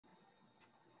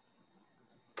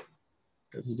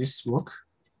Does this work?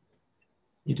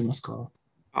 見てますか？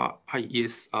はい、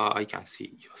yes, I can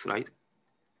see your slide.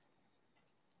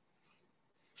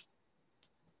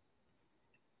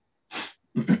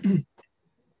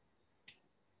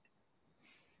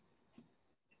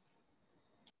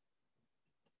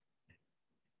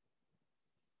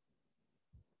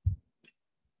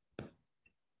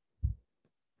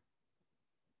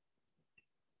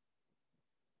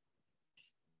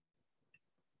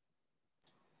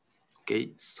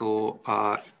 Okay, so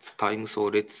it's time, so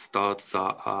let's start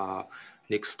the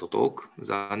next talk.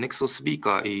 The next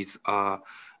speaker is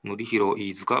Norihiro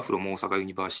Iizuka from Osaka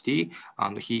University,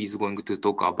 and he is going to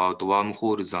talk about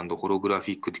wormholes and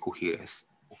holographic decoherence.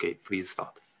 Okay, please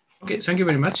start. Okay, thank you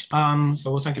very much.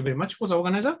 So thank you very much for the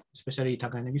organizer, especially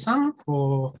Takanagi-san,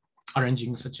 for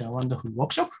arranging such a wonderful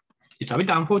workshop. It's a bit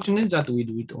unfortunate that we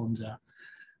do it on the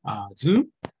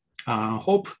Zoom.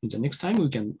 Hope the next time we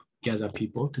can gather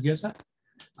people together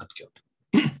at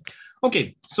Kyoto.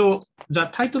 Okay, so the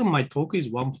title of my talk is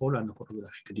Wormhole and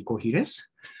Holographic Decoherence.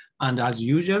 And as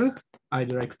usual,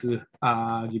 I'd like to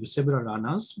give several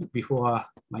announcements before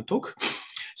my talk.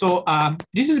 So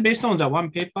this is based on the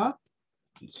one paper.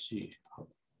 Let's see.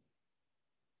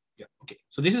 Yeah, okay.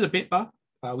 So this is a paper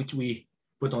which we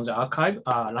put on the archive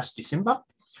last December.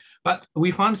 But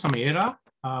we found some error,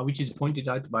 which is pointed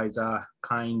out by the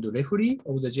kind referee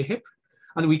of the JHEP,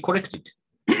 and we corrected.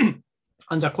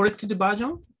 And the corrected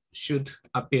version should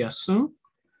appear soon.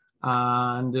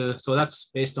 And so that's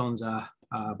based on the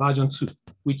version 2,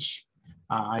 which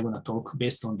I'm going to talk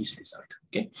based on this result.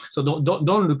 Okay, so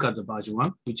don't look at the version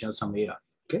 1, which has some error.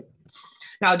 Okay,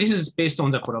 now this is based on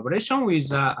the collaboration with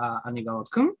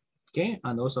Anegawa-kun, okay,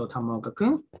 and also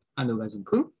Tamaoka-kun and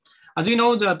Ugajin-kun. As you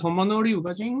know, the Tomonori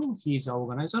Ugajin, he's the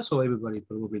organizer, so everybody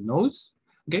probably knows.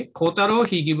 Okay, Kotaro,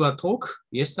 he gave a talk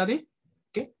yesterday.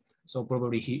 Okay, so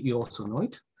probably you also know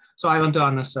it. So I want to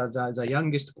answer the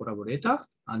youngest collaborator,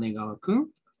 Anegawa-kun.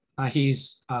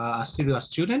 He's still a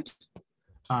student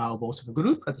of Osaka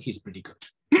group, but he's pretty good.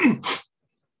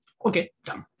 Okay,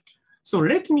 done. So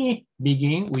let me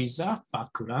begin with the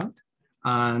background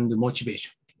and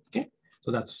motivation. Okay,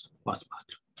 so that's first part.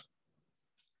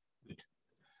 Good.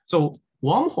 So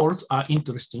wormholes are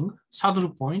interesting saddle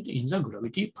point in the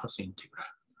gravity path integral.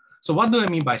 So what do I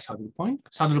mean by saddle point?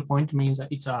 Saddle point means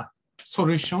that it's a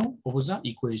solution of the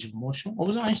equation of motion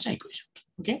of the Einstein equation.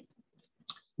 Okay.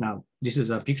 Now this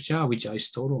is a picture which I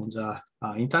stole on the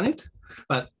internet,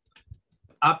 but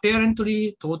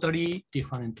apparently totally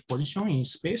different position in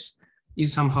space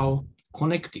is somehow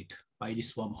connected by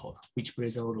this wormhole, which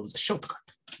plays a role of the shortcut,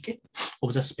 okay,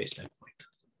 of the space-time point.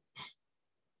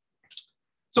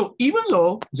 So even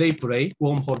though they play,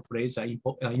 wormhole plays an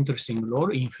interesting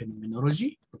role in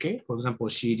phenomenology, okay, for example,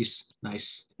 see this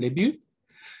nice review.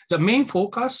 The main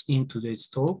focus in today's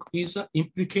talk is the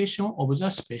implication of the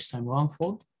space-time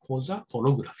wormhole for the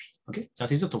holography, okay?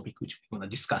 That is the topic which we're gonna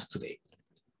discuss today.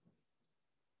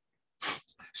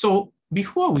 So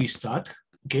before we start,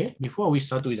 okay, before we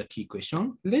start with the key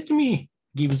question, let me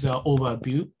give the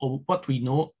overview of what we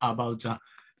know about the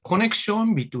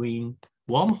connection between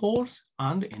wormholes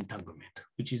and entanglement,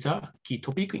 which is a key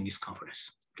topic in this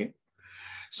conference, okay?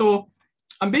 So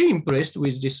I'm very impressed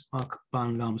with this Mark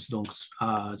van Ramsdonck's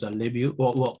the review,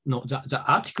 the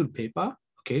article paper,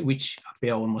 okay, which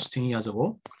appeared almost 10 years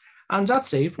ago, and that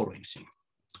says following thing.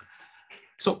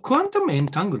 So quantum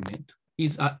entanglement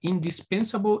is an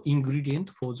indispensable ingredient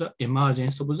for the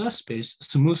emergence of the space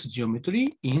smooth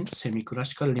geometry in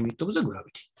semi-classical limit of the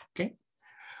gravity. Okay,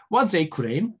 what they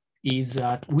claim is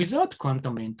that without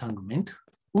quantum entanglement,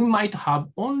 we might have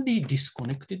only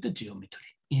disconnected geometry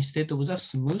instead of the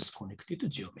smooth connected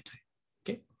geometry.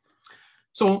 Okay,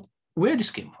 so where this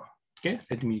came from? Okay,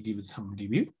 let me give some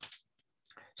review.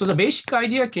 So the basic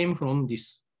idea came from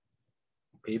this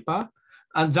paper.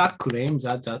 And that claims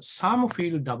that the sum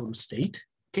field double state,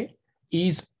 okay,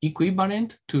 is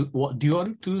equivalent to or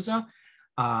dual to the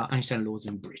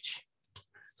Einstein-Rosen bridge.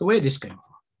 So where this came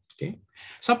from? Okay,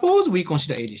 suppose we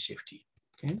consider AD-safety.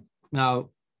 Okay, now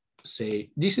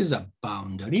say this is a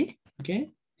boundary. Okay,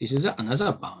 this is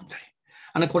another boundary,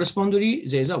 and correspondingly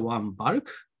there is a one bulk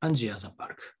and the other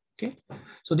bulk. Okay,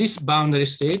 so this boundary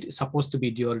state is supposed to be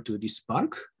dual to this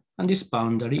bulk, and this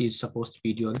boundary is supposed to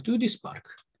be dual to this bulk.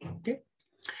 Okay.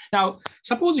 Now,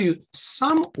 suppose you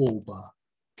sum over,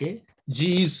 okay,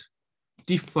 G's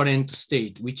different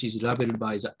state, which is labeled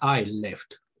by the I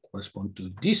left, correspond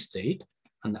to this state,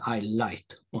 and I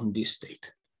right on this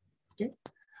state, okay?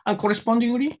 And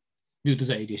correspondingly, due to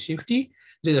the AD safety,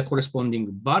 there's a corresponding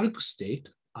bulk state,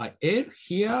 IL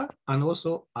here, and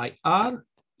also IR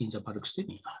in the bulk state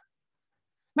in R.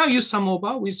 Now you sum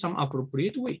over with some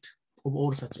appropriate weight of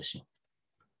all such a thing.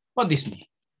 What this means?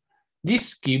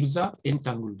 This gives an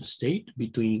entangled state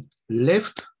between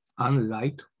left and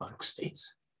right bulk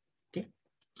states. Okay.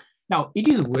 Now it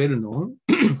is well known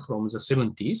from the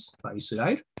 70s by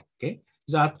Israel, okay,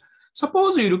 that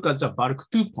suppose you look at the bulk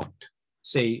 2 point,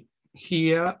 say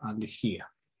here and here.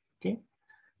 Okay.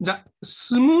 The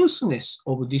smoothness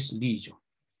of this region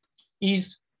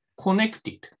is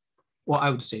connected, or I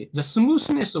would say the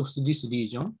smoothness of this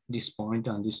region, this point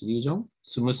and this region,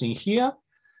 smoothing here,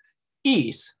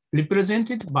 is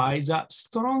represented by the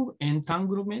strong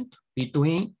entanglement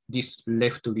between this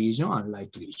left region and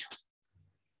right region.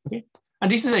 Okay,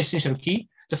 and this is the essential key.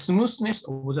 The smoothness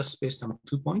of the space-time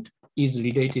 2 point is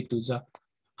related to the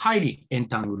highly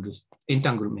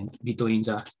entanglement between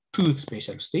the two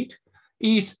spatial states.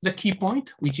 Is the key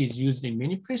point, which is used in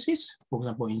many places. For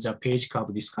example, in the page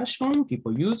curve discussion,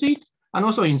 people use it, and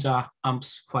also in the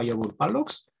AMPS firewall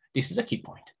paradox, this is the key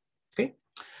point. Okay,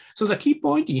 so the key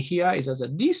point in here is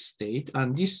that this state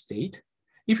and this state,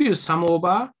 if you sum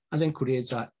over and then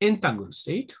create an entangled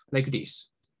state like this.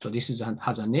 So this is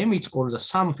has a name. It's called the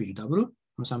sum field double.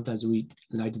 And sometimes we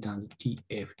write it as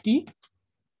TFT.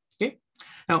 Okay,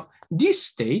 now this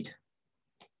state,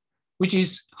 which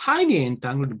is highly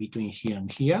entangled between here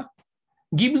and here,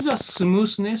 gives a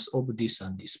smoothness of this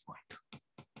and this point.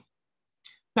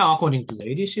 Now, according to the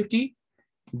ADCFT,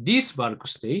 this bulk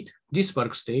state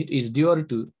is dual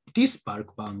to this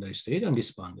bulk boundary state and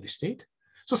this boundary state.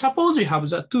 So suppose we have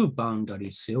the two boundary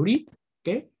theory,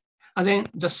 okay? And then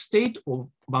the state of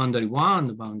boundary 1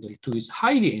 and boundary 2 is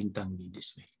highly entangled in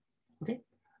this way, okay?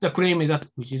 The claim is that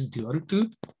which is dual to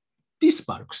this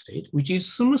bulk state, which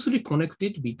is smoothly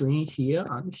connected between here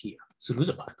and here through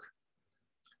the bulk.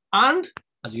 And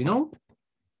as you know,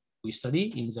 we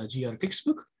study in the GR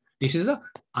textbook, this is a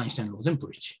Einstein-Rosen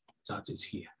bridge that is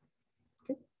here.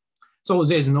 Okay? So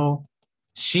there's no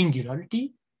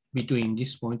singularity between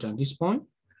this point and this point,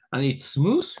 and it's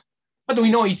smooth, but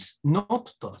we know it's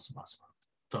not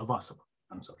traversable.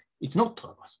 I'm sorry, it's not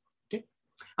traversable, okay?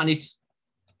 And it's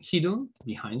hidden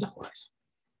behind the horizon.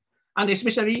 And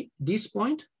especially this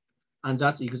point, and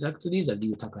that's exactly the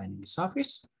Yukawa energy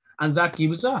surface, and that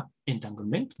gives an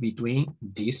entanglement between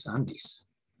this and this.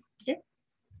 Okay.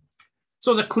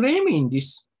 So the claim in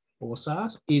this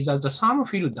authors is that the sum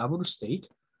field double state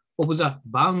of the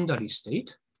boundary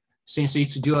state, since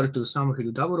it's dual to sum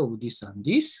field double of this and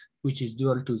this, which is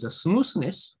dual to the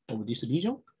smoothness of this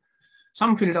region,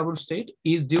 sum field double state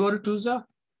is dual to the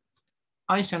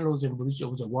Einstein-Rosen bridge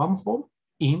of the wormhole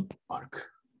in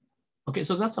bulk. Okay,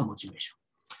 so that's a motivation.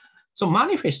 So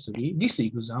manifestly, this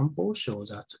example shows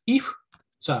that if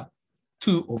the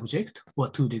two objects or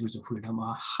two degrees of freedom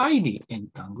are highly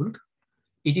entangled,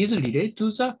 it is related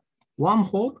to the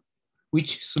wormhole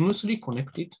which smoothly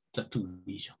connected the two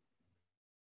regions.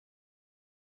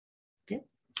 Okay,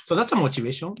 so that's a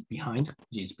motivation behind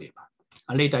this paper.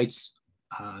 And later it's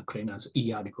claimed as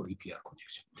ER equal EPR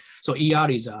conjecture. So ER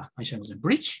is a Einstein-Rosen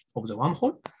bridge of the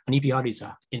wormhole, and EPR is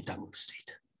an entangled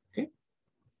state.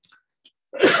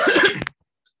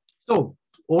 So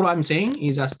all I'm saying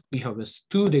is that we have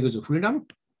two degrees of freedom.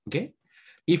 Okay,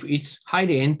 if it's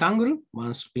highly entangled,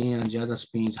 one spin and the other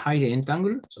spin is highly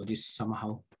entangled, so this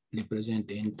somehow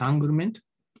represents entanglement.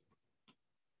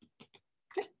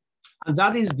 Okay, and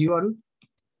that is dual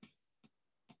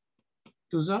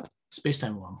to the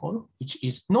space-time wormhole, which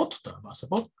is not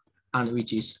traversable and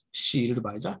which is shielded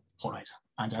by the horizon,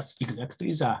 and that's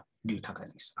exactly the Yukawa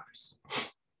surface.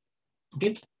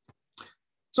 Okay.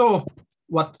 So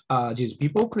what these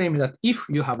people claim that if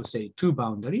you have, say, two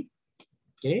boundary,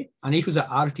 okay, and if the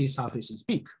RT surface is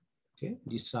big, okay,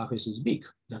 this surface is big,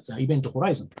 that's the event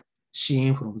horizon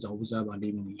seen from the observer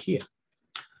living here.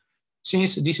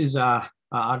 Since this is a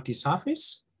RT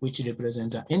surface, which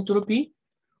represents the entropy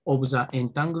of the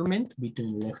entanglement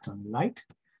between left and right,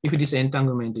 if this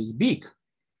entanglement is big,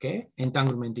 okay,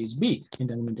 entanglement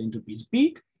entropy is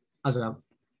big, as a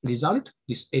result,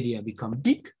 this area becomes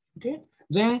big, okay,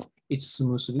 then it's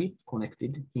smoothly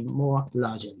connected in more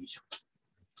larger region.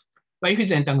 But if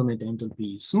the entanglement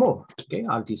entropy is small, okay,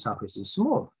 RT surface is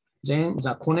small, then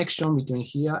the connection between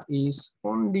here is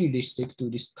only restricted to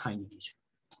this tiny region.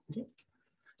 Okay?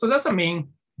 So that's the main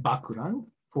background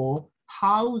for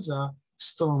how the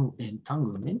strong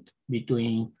entanglement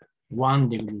between one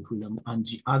degree of freedom and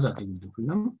the other degree of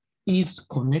freedom is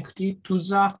connected to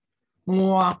the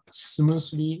more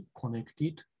smoothly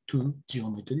connected to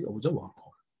geometry of the wormhole.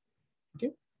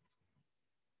 Okay.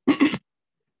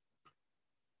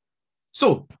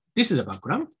 So this is a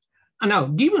background. And now,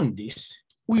 given this,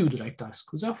 we would like to ask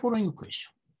the following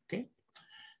question. Okay.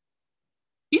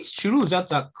 it's true that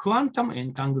the quantum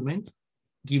entanglement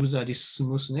gives this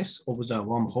smoothness of the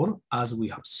wormhole, as we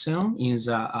have seen in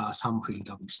the some-field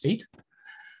double state.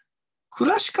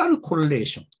 Classical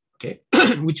correlation, okay,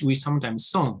 which we sometimes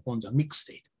saw on the mixed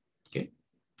state, okay,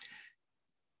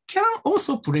 can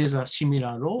also play a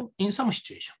similar role in some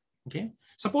situation, okay.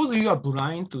 Suppose you are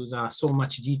blind to the so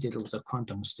much detail of the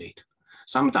quantum state.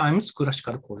 Sometimes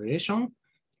classical correlation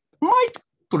might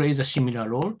play a similar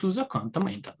role to the quantum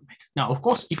entanglement. Now, of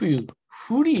course, if you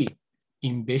fully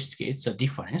investigate the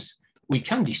difference, we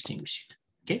can distinguish it,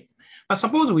 okay? But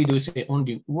suppose we do say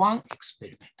only one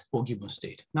experiment for given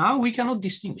state. Now we cannot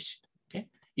distinguish it, okay?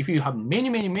 If you have many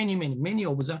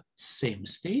of the same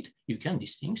state, you can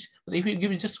distinguish. But if you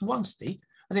give just one state,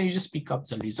 then you just pick up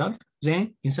the result,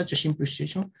 then in such a simple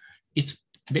situation, it's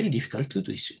very difficult to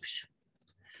distinguish.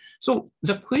 So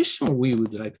the question we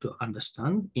would like to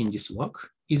understand in this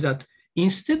work is that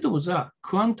instead of the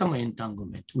quantum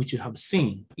entanglement, which you have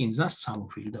seen in the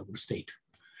some-field double state,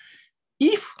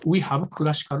 if we have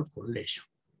classical correlation,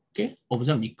 okay, of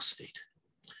the mixed state,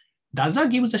 does that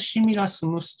give the similar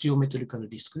smooth geometrical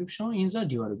description in the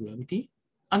dual gravity?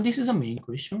 And this is the main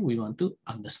question we want to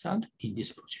understand in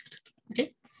this project,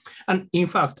 okay? And in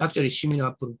fact, actually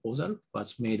similar proposal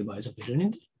was made by the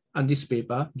Bernoulli, and this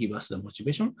paper gives us the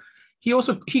motivation.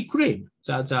 He claimed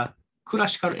that the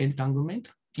classical entanglement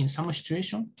in some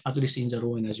situation, at least in the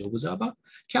low energy observer,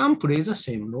 can play the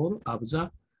same role of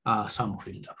the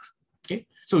some-field double. Okay,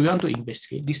 so we want to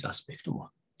investigate this aspect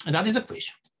more. And that is a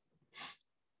question.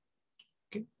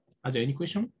 Okay, are there any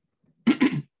question?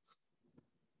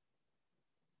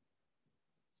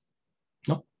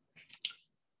 No?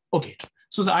 Okay,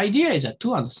 so the idea is that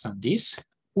to understand this,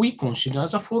 we consider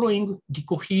the following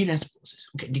decoherence process.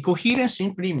 Okay, decoherence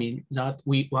simply means that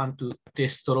we want to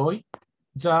destroy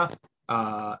the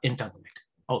entanglement.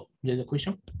 Oh, there's a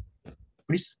question,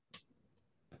 please.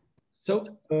 So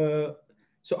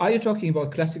are you talking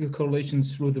about classical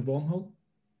correlations through the wormhole?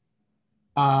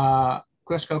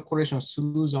 Classical correlation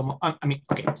through the, I mean,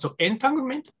 okay, so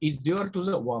entanglement is dual to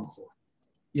the wormhole.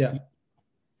 Yeah.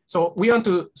 So we want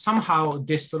to somehow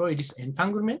destroy this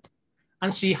entanglement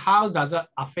and see how does it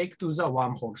affect the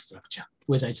wormhole structure,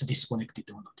 whether it's disconnected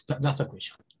or not. That's a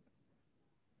question.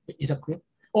 Is that clear?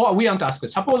 Or we want to ask,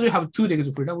 suppose you have 2 degrees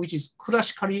of freedom, which is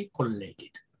classically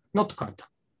correlated, not quantum,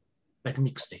 like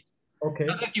mixed state. Okay.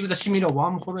 Does that give a similar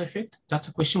wormhole effect? That's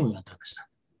a question we want to understand.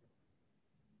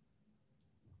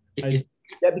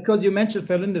 Yeah, because you mentioned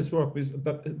Ferlinde's work,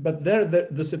 but there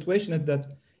the situation is that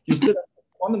you still have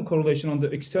quantum correlation on the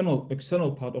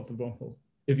external part of the wormhole.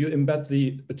 If you embed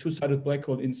the two-sided black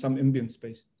hole in some ambient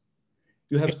space,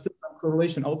 you have still some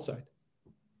correlation outside.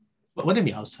 What do you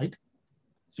mean outside?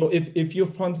 So if you,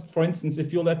 for instance,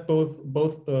 if you let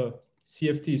both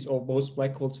CFTs or both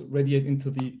black holes radiate into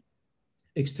the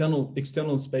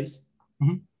external space,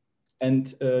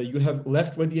 and you have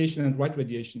left radiation and right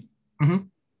radiation,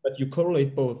 but you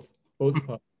correlate both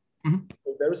parts.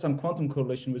 So there is some quantum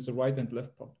correlation with the right and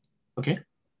left part. Okay.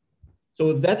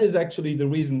 So that is actually the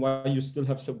reason why you still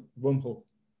have some wormhole.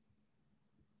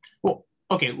 Well,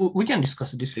 okay, we can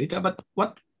discuss this later, but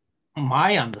what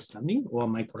my understanding or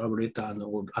my collaborator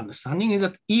understanding is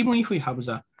that even if we have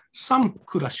some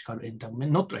classical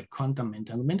entanglement, not like quantum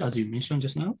entanglement, as you mentioned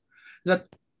just now, that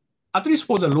at least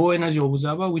for the low energy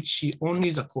observer, which only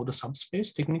is a code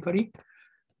subspace technically,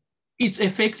 its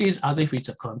effect is as if it's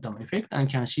a quantum effect and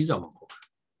can see the wormhole.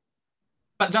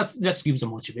 But that just gives a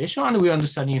motivation, and we're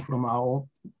understanding from our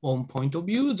own point of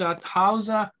view that how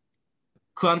the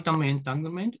quantum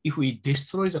entanglement, if we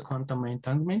destroy the quantum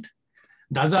entanglement,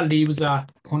 does that leave the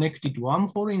connected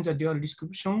wormhole in the dual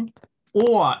description?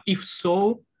 Or if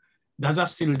so, does that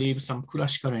still leave some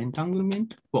classical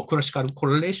entanglement or classical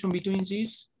correlation between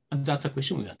these? And that's a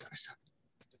question we have to understand.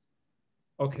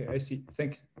 Okay, I see.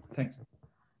 Thanks.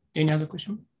 Any other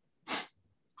question?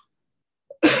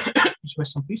 Which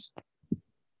question, please?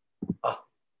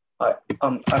 I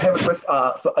have a question.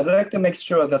 So I'd like to make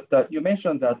sure that you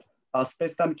mentioned that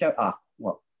space-time can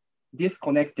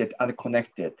disconnected and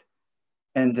connected.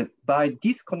 And by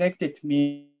disconnected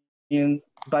means,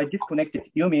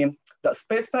 you mean that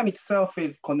space-time itself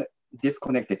is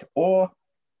disconnected, or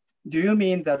do you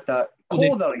mean that the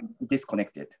causal is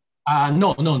disconnected?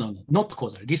 No, not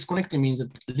causal. Disconnected means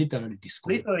literally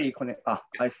disconnected. Literally connect.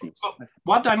 I see. So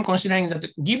what I'm considering is that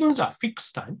given the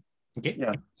fixed time, okay,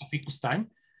 the fixed time,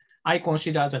 I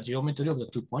consider the geometry of the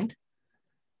 2 point.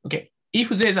 Okay, if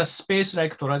there's a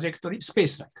space-like trajectory,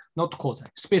 not causal,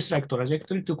 space-like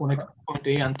trajectory to connect point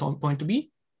A and point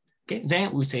B, okay,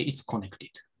 then we say it's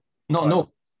connected.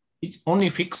 No it's only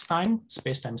fixed time,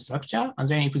 space-time structure. And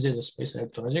then if there's a space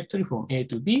trajectory from A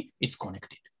to B, it's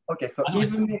connected. Okay, so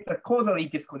even if the causally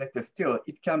disconnected, still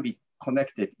it can be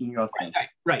connected in your sense.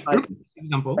 Right. Look at this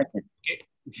example. Okay.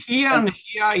 Here and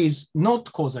here is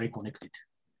not causally connected.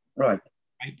 Right.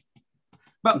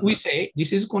 But we say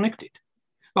this is connected.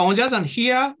 But on the other hand,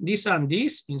 here, this and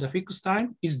this in the fixed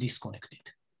time is disconnected.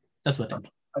 That's what I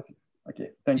mean. I see.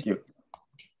 Okay, thank you.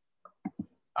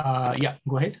 Yeah,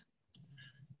 go ahead.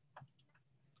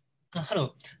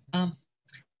 Hello.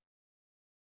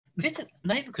 This is a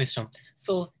naive question.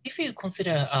 So if you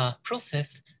consider a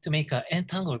process to make an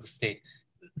entangled state,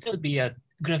 there would be a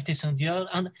gravitational dual.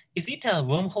 And is it a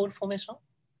wormhole formation?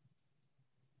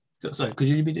 So, sorry, could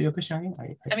you repeat your question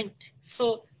again? I mean,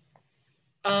 so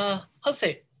how to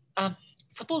say?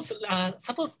 Suppose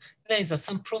there is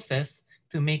some process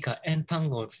to make an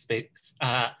entangled state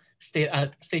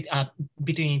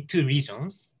between two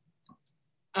regions,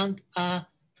 and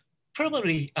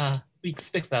probably we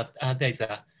expect that there is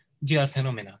a dual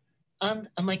phenomena. And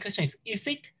my question is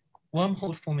it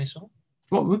wormhole formation?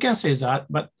 Well, we can say that,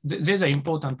 but there's an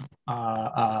important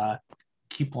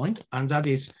key point, and that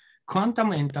is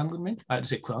quantum entanglement. I'd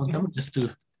say quantum, just to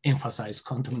emphasize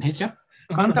quantum nature.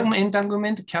 Quantum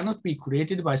entanglement cannot be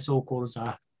created by so-called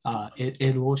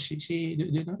LOCC, do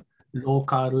you know?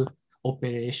 Local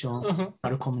operation,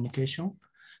 local communication.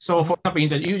 So for example, in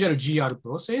the usual GR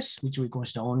process, which we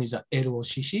consider only the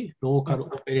LOCC, local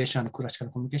operation and classical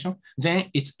communication, then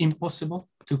it's impossible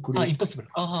to create. Impossible.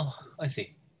 I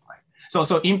see.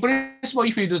 So in principle,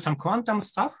 if you do some quantum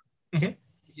stuff, okay,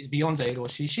 it is beyond the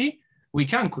LOCC, we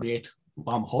can create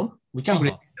wormhole. We can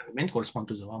create entanglement correspond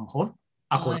to the wormhole.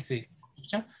 I see.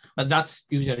 But that's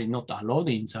usually not allowed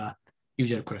in the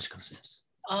usual classical sense.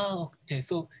 Okay.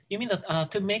 So you mean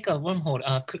that to make a wormhole,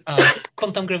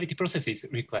 quantum gravity process is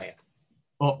required?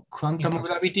 Oh, quantum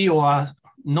gravity or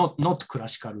not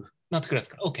classical. Not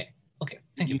classical. Okay. Okay.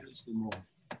 Thank you.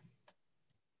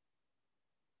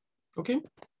 Okay.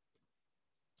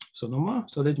 So no more.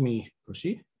 So let me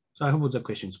proceed. So I hope the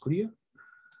question is clear.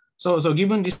 So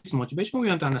given this motivation, we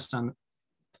want to understand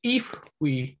if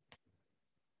we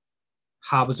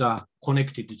have the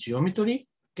connected geometry,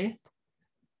 okay,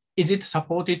 is it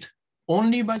supported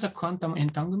only by the quantum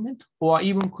entanglement, or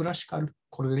even classical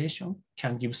correlation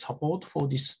can give support for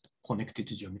this connected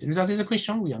geometry? That is a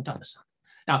question we want to understand.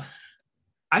 Now,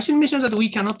 I should mention that we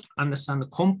cannot understand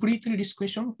completely this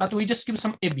question, but we just give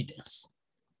some evidence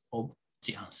of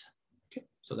the answer. Okay,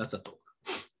 so that's the talk.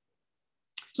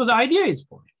 So the idea is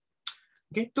for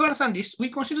okay, to understand this, we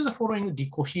consider the following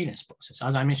decoherence process.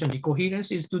 As I mentioned,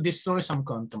 decoherence is to destroy some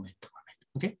quantum entanglement.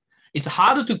 Okay, it's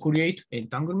hard to create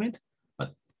entanglement,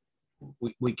 but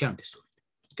we can destroy it.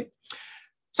 Okay,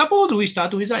 suppose we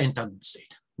start with an entangled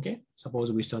state. Okay,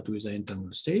 suppose we start with an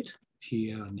entangled state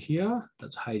here and here.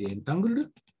 That's highly entangled.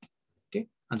 Okay,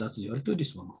 and that's equal to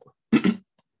this wormhole.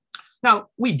 Now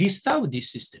we disturb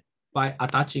this system by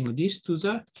attaching this to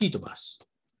the heat bath.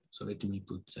 So let me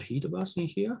put the heat bath in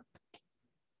here.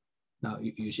 Now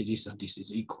you see this and this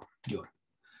is equal.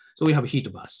 So we have a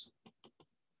heat bath.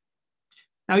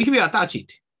 Now if we attach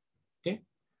it, okay.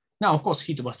 Now of course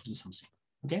heat bath do something.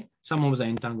 Okay, some of the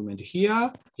entanglement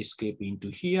here escape into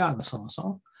here and so on and so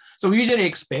on. So we usually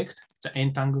expect the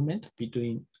entanglement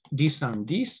between this and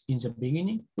this in the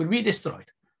beginning will be destroyed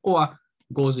or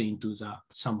goes into the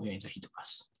somewhere in the heat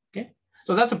bath. Okay,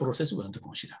 so that's a process we want to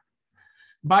consider.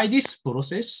 By this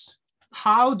process,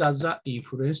 how does that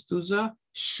influence to the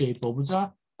shape of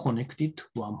the connected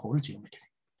wormhole geometry?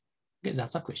 Okay,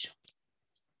 that's a question.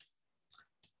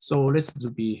 So let's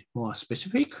be more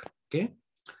specific. Okay,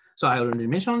 so I already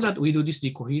mentioned that we do this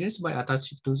decoherence by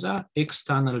attaching to the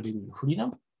external degree of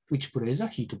freedom, which plays a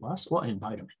heat bath or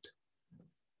environment.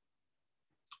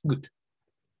 Good.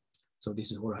 So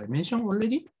this is what I mentioned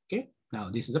already. Okay, now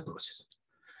this is the process.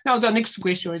 Now the next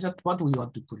question is that what we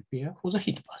want to prepare for the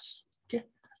heat bath. Okay,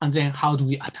 and then how do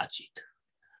we attach it?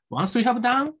 Once we have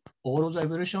done all of the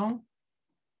evolution,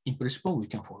 in principle, we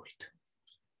can follow it.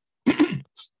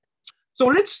 So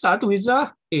let's start with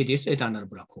the ADS eternal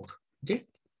black hole. Okay,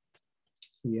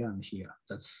 here and here,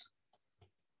 that's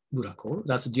black hole.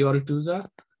 That's dual to the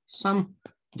some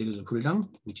degrees of freedom,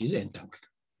 which is entangled.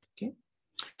 Okay,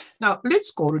 now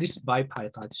let's call this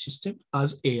bipartite system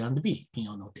as A and B in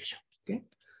our notation. Okay,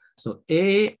 so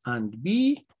A and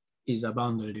B is a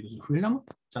boundary degrees of freedom.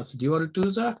 That's dual to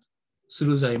the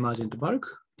through the emergent bulk,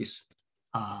 this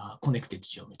connected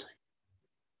geometry.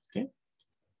 Okay,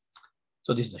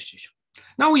 so this is the situation.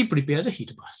 Now we prepare the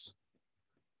heat bath.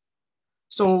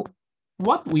 So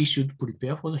what we should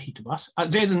prepare for the heat bath?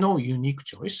 There's no unique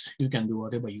choice. You can do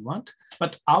whatever you want.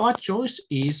 But our choice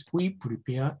is we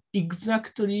prepare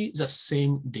exactly the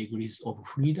same degrees of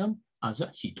freedom as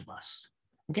a heat bath.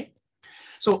 Okay?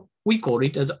 So we call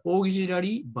it as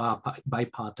auxiliary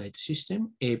bipartite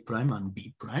system, A prime and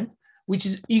B prime, which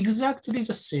is exactly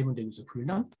the same degrees of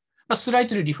freedom, but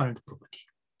slightly different property.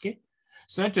 Okay?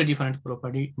 Slightly different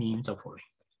property means the following.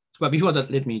 But before that,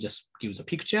 let me just give the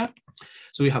picture.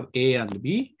 So we have A and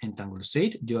B entangled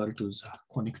state dual to the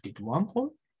connected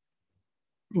wormhole.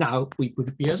 Now we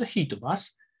prepare the heat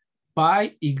bath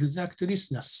by exactly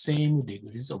the same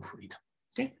degrees of freedom.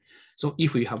 Okay. So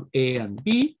if we have A and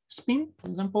B spin, for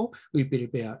example, we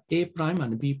prepare A prime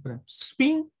and B prime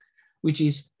spin, which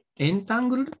is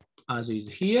entangled as is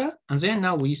here. And then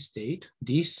now we state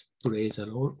this plays a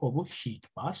role of heat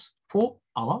bath for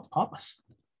our purpose.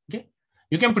 Okay.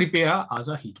 You can prepare as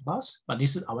a heat bath, but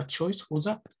this is our choice for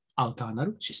the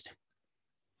alternate system.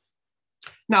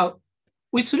 Now,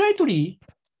 we slightly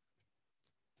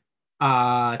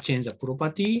change the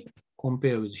property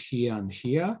compared with here and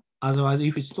here. Otherwise,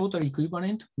 if it's totally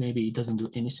equivalent, maybe it doesn't do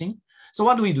anything. So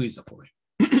what we do is the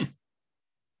following.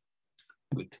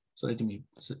 Good. So let me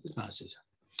say that.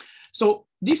 So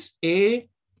this A,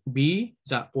 B,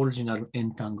 the original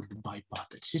entangled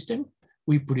bipartite system,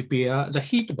 we prepare the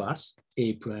heat bath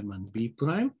A prime and B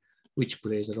prime, which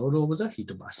plays a role of the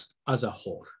heat bath as a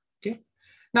whole. Okay.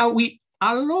 Now we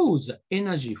allow the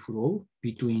energy flow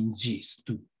between these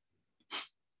two.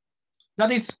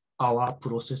 That is our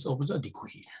process of the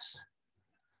decoherence.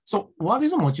 So what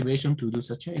is the motivation to do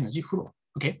such an energy flow?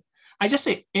 Okay. I just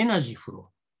say energy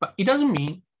flow, but it doesn't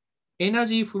mean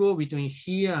energy flow between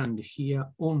here and here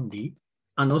only,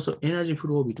 and also energy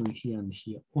flow between here and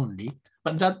here only,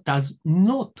 but that does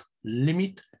not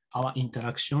limit our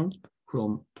interaction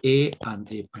from A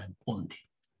and A prime only.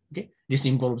 Okay, this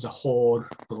involves the whole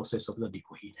process of the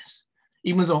decoherence.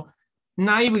 Even though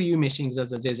naively you may think that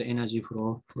there's energy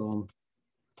flow from,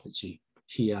 let's see,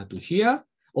 here to here.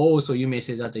 Also, you may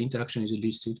say that the interaction is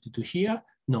restricted to here.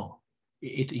 No,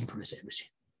 it influences everything.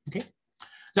 Okay.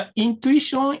 The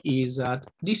intuition is that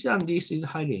this and this is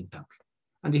highly entangled,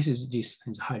 and this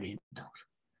is highly entangled.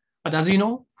 But as you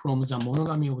know, from the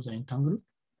monogamy of the entanglement,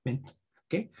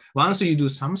 okay, once you do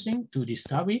something to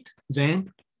disturb it,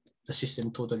 then the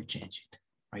system totally changes it,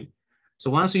 right?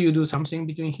 So once you do something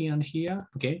between here and here,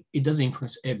 okay, it does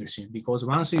influence everything, because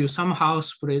once you somehow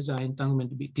spread the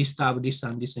entanglement, disturb this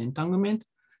and this entanglement,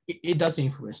 it does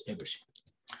influence everything.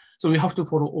 So we have to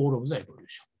follow all of the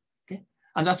evolution, okay?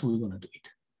 And that's what we're gonna do it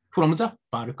from the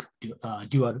bulk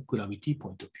dual gravity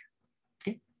point of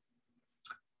view, okay?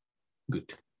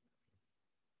 Good.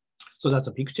 So that's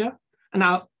a picture. And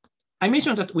now I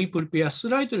mentioned that we prepare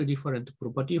slightly different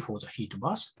property for the heat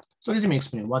bath. So let me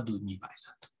explain what do we mean by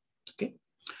that, okay?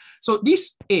 So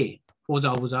this A for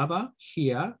the observer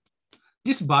here,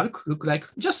 this bulk look like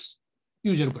just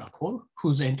usual black hole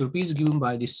whose entropy is given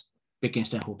by this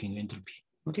Bekenstein-Hawking entropy,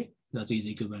 okay? That is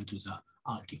equivalent to the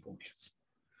RT formula.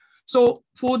 So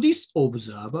for this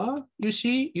observer, you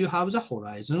see you have the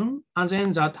horizon, and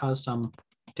then that has some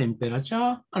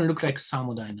temperature and look like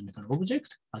thermodynamical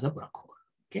object as a black hole,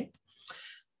 okay?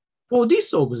 For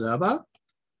this observer,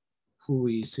 who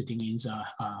is sitting in the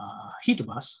heat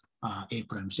bath A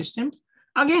prime system,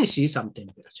 again see some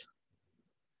temperature.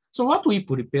 So what we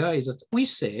prepare is that we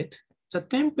set the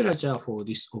temperature for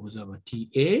this observer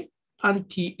TA and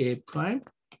TA prime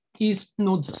is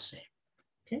not the same,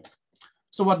 okay?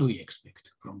 So what do we expect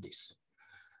from this?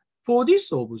 For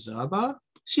this observer,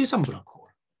 see some black hole,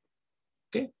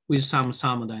 okay, with some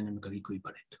thermodynamical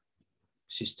equivalent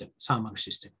system, thermal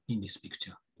system in this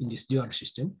picture, in this dual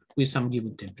system with some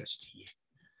given temperature here.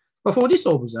 But for this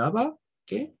observer,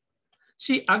 okay,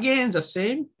 see again the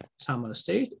same thermal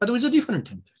state, but with a different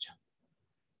temperature.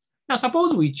 Now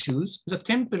suppose we choose the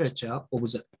temperature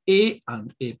of the A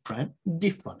and A prime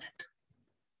different.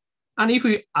 And if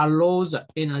we allow the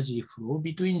energy flow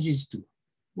between these two,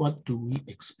 what do we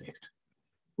expect?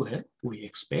 Well, we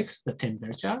expect the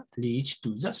temperature reach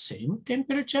to the same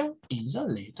temperature in the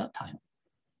later time.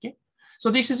 Okay,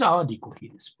 so this is our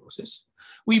decoherence process.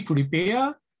 We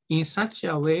prepare in such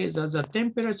a way that the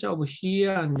temperature of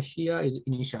here and here is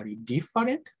initially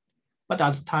different, but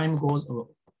as time goes,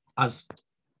 as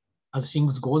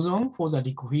things goes on for the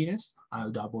decoherence, I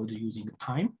would avoid using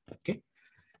time. Okay,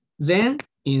 then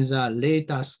in the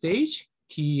later stage,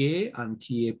 TA and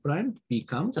TA prime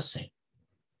become the same.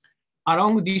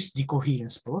 Along this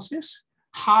decoherence process,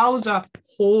 how the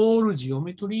whole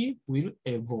geometry will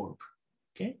evolve,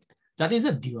 okay? That is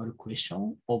a dual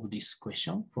question of this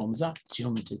question from the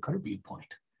geometrical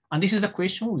viewpoint. And this is a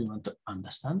question we want to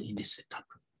understand in this setup.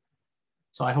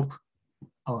 So I hope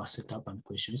our setup and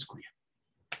question is clear.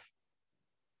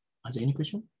 Is there any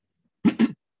question?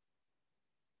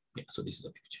 Yeah, so this is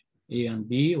the picture. A and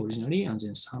B originally, and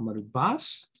then thermal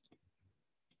bus.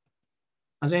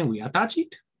 And then we attach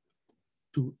it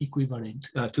to equivalent,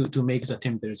 to make the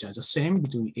temperature the same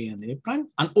between A and A prime,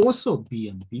 and also B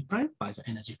and B prime by the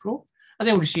energy flow. And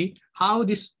then we'll see how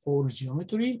this whole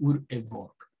geometry will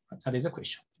evolve. That is a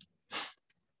question.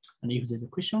 And if there's a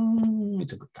question,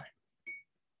 it's a good time.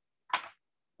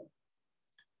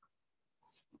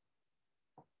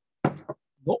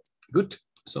 Oh, good.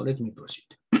 So let me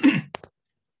proceed.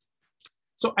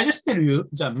 So I just tell you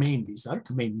the main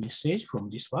result, main message from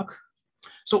this work.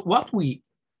 So what we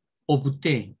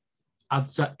obtain at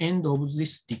the end of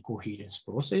this decoherence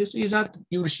process is that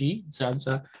you'll see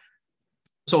that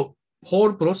so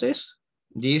whole process,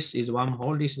 this is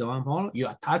wormhole, this is the wormhole, you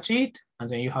attach it, and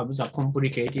then you have the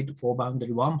complicated four boundary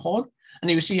wormhole,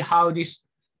 and you see how this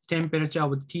temperature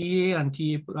of TA and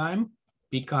TA prime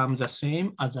becomes the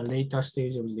same as the later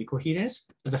stage of the decoherence.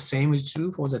 The same is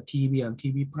true for the TB and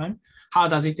TB prime. How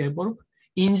does it evolve?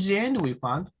 In the end, we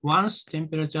found once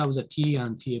temperature of the T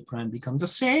and TA prime becomes the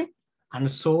same,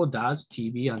 and so does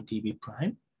TB and TB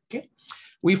prime. Okay,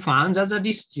 we found that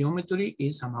this geometry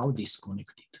is somehow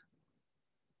disconnected.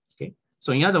 Okay,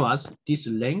 so in other words, this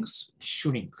length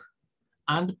shrink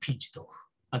and pitched off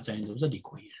at the end of the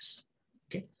decoherence.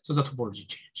 Okay, so the topology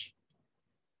change.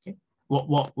 Okay,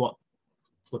 what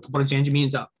topology change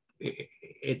means that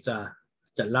it's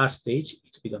the last stage.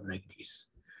 It's become like this.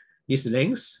 This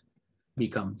length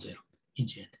becomes zero in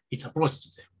the end. It's approached to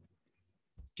zero.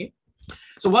 Okay,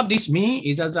 so what this means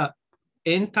is that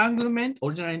the entanglement,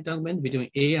 original entanglement between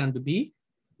A and B,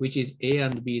 which is A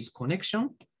and B's connection,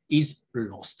 is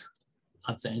lost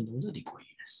at the end of the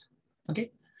decoherence.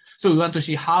 Okay, so we want to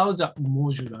see how the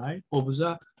moduli of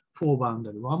the four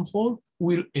boundary wormhole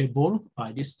will evolve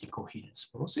by this decoherence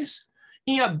process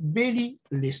in a very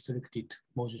restricted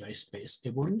moduli space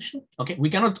evolution. Okay, we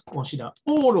cannot consider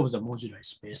all of the moduli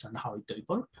space and how it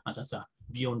evolves, and that's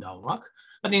beyond our work.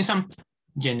 But in some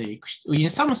generic, in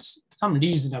some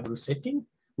reasonable setting,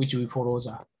 which we follow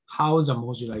how the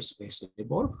moduli space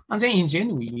evolve, and then in the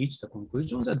end we reach the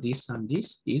conclusion that this and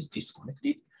this is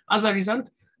disconnected. As a result,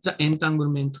 the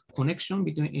entanglement connection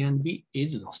between A and B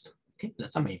is lost. Okay,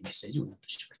 that's the main message we want to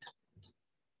show it.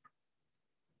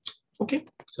 Okay,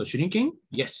 so shrinking,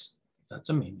 yes, that's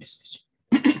the main message.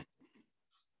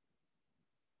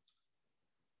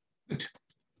 Good.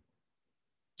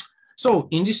 So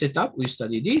in this setup, we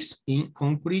study this in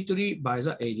completely by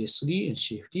the ADS3 and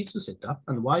CFT2 setup.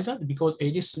 And why is that? Because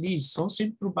ADS3 is so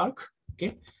simple bulk.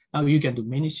 Okay, now you can do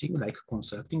many things like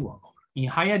constructing wormhole. In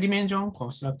higher dimension,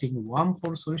 constructing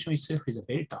wormhole solution itself is a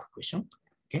very tough question.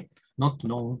 Okay, not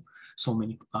known so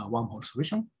many wormhole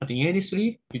solution, but in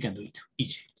ADS3 you can do it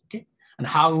easily. Okay, and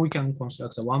how we can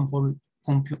construct the wormhole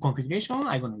configuration,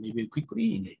 I'm going to review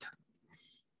quickly in later.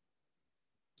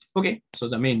 Okay, so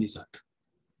the main result.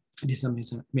 This is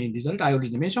the main result. I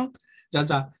already mentioned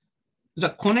that the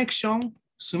connection,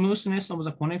 smoothness of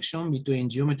the connection between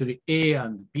geometry A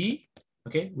and B,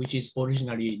 okay, which is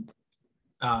originally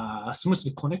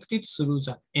smoothly connected through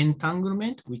the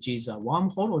entanglement, which is a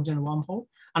wormhole, original wormhole,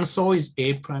 and so is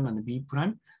A prime and B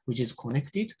prime, which is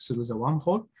connected through the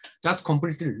wormhole. That's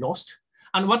completely lost.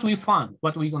 And what we found,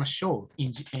 what we're going to show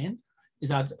in the end, is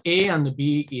that A and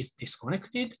B is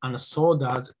disconnected, and so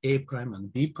does A prime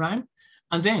and B prime.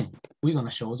 And then we're going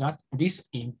to show that this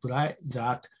implies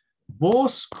that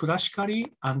both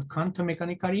classically and quantum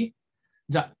mechanically,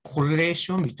 the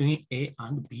correlation between A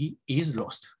and B is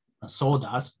lost. And so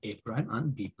does A prime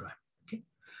and B prime. Okay?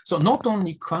 So not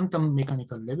only quantum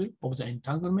mechanical level of the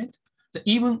entanglement,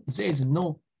 even there is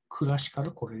no classical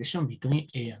correlation between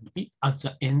A and B at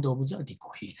the end of the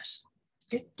decoherence.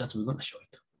 Okay, that's what we're going to show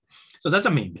it. So that's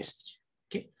the main message.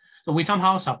 Okay, so we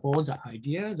somehow support the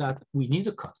idea that we need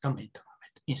the quantum entanglement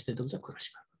instead of the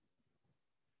classical.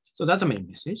 So that's the main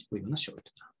message. We're going to show it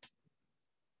now.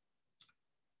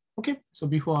 Okay, so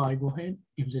before I go ahead,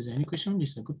 if there's any question,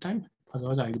 this is a good time.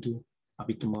 Otherwise, I will do a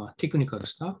bit more technical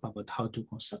stuff about how to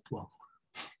construct wormhole.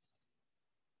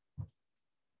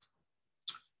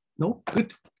 No?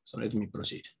 Good. So let me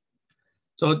proceed.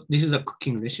 So this is a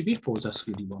cooking recipe for the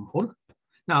 3D wormhole.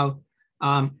 Now,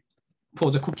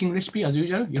 for the cooking recipe, as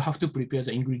usual, you have to prepare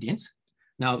the ingredients.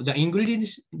 Now, the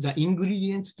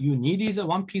ingredients you need is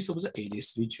one piece of the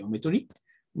ADS3 geometry.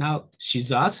 Now,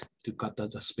 scissors to cut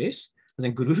out the space, and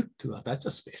then glue to attach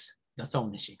the space. That's the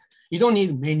only thing. You don't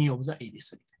need many of the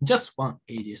ADS3. Just one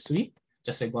ADS3,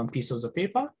 just like one piece of the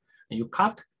paper, and you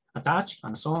cut attach,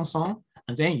 and so on,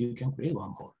 and then you can create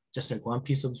wormhole. Just like one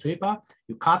piece of paper,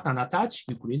 you cut and attach,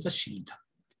 you create the cylinder.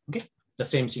 Okay, the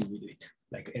same thing we do it,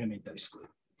 like elementary school.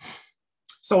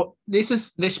 So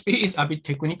this recipe is a bit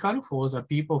technical for the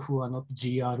people who are not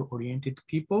GR-oriented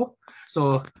people.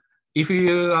 So if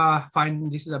you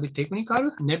find this is a bit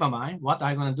technical, never mind. What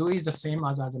I'm gonna do is the same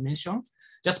as I mentioned.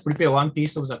 Just prepare one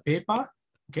piece of the paper,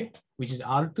 okay, which is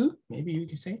R2, maybe you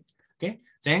can say, okay.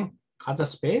 Then cut the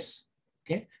space,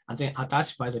 okay, and then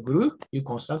attached by the glue, you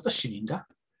construct the cylinder.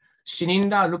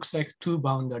 Cylinder looks like two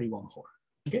boundary wormhole,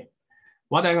 okay.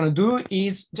 What I'm gonna do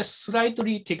is just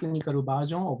slightly technical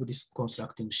version of this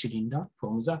constructing cylinder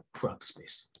from the flat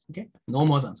space, okay. No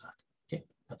more than that, okay.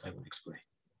 That's what I will explain.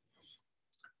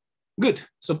 Good.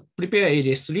 So prepare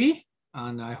ADS3,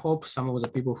 and I hope some of the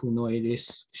people who know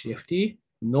ADS CFT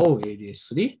know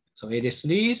ADS3. So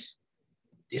ADS3 is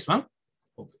this one.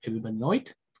 Hope everybody know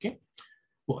it. Okay.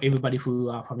 Well, everybody who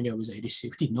are familiar with ADS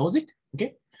CFT knows it.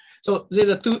 Okay. So there's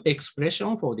a two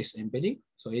expression for this embedding.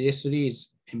 So ADS3 is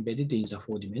embedded in the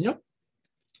 4-dimension.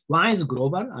 One is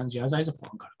global, and the other is a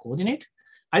Poincare coordinate.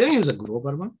 I don't use a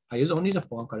global one. I use only the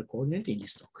Poincare coordinate in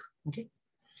this talk. Okay.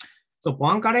 So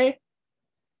Poincare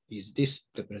is this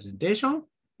representation,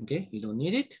 okay? You don't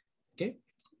need it, okay?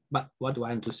 But what I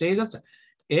want to say is that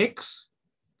X,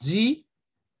 Z,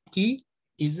 T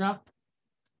is a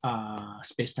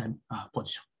space-time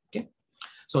position, okay?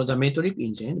 So the metric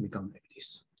in the end becomes like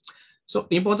this. So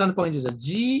important point is that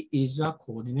G is a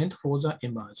coordinate for the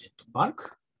emergent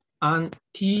bulk, and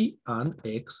T and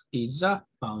X is a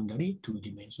boundary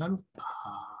two-dimensional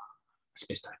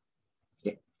space-time,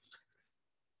 okay?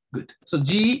 Good. So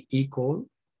G equal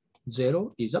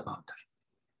 0 is a boundary.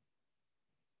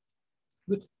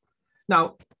 Good.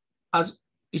 Now, as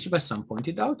Ishibashi-san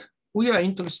pointed out, we are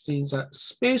interested in the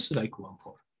space-like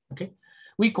wormhole. Okay,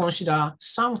 we consider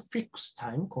some fixed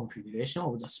time configuration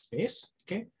of the space.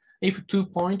 Okay, if 2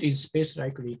 points is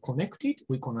space-likely connected,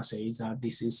 we gonna say that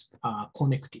this is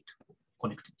connected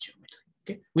geometry.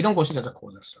 Okay, we don't consider the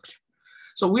causal structure.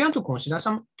 So we want to consider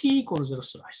some t equals 0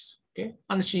 slice. Okay,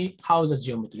 and see how the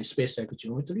geometry, space-like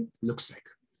geometry looks like.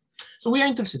 So we are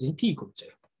interested in t equals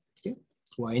 0, okay,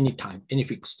 or any time, any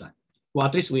fixed time. Or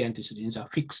at least we are interested in the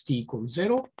fixed t equals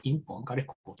 0 in Poincare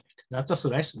coordinate. That's the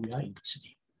slice we are interested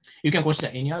in. You can consider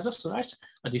any other slice,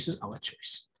 but this is our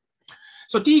choice.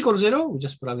 So t equals 0, we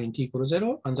just plug in t equals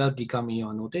 0, and that becomes in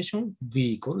our notation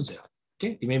v equals 0.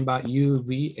 Okay, remember u,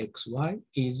 v, x, y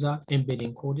is the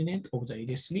embedding coordinate of the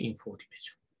ADS3 in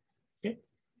 4-dimension. Okay.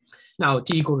 Now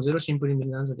t equals 0 simply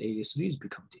means that ADS3 is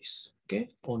become this. Okay,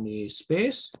 only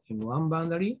space in one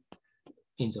boundary.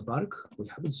 In the bulk, we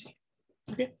have Z.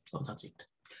 Okay, so that's it.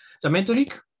 The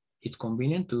metric is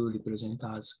convenient to represent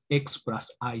as X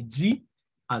plus IZ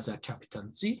as a capital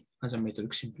Z, and the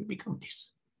metric simply becomes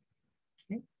this.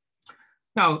 Okay.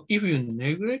 Now, if you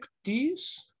neglect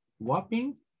this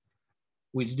warping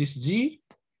with this Z,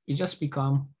 it just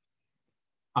becomes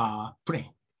a plane.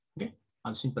 Okay,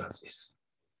 as simple as this.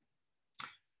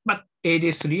 But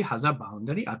ADS3 has a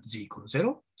boundary at Z equals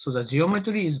 0. So the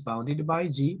geometry is bounded by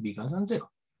Z bigger than 0.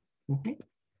 Okay.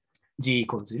 Z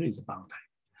equals 0 is a boundary.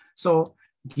 So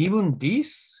given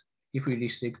this, if we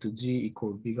restrict to G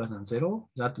equal bigger than 0,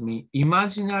 that means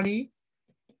imaginary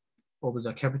of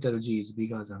the capital G is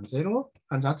bigger than 0,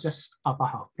 and that's just upper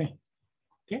half plane.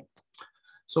 Okay.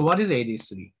 So what is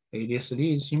ADS3?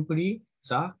 ADS3 is simply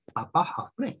the upper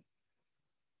half plane.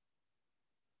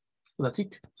 So that's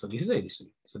it. So this is ADS3.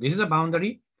 So this is a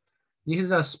boundary. This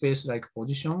is a space-like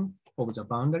position of the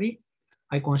boundary.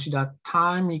 I consider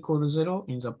time equals 0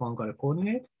 in the Poincare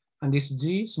coordinate, and this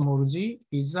G, small g,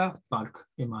 is a bulk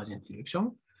emergent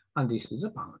direction, and this is a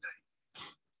boundary.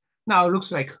 Now it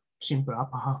looks like simple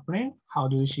upper half plane. How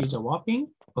do you see the warping?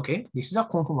 Okay, this is a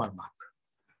conformal map.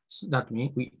 So that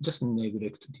means we just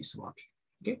neglect this warping.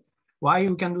 Okay, why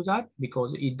we can do that?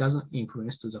 Because it doesn't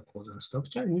influence to the causal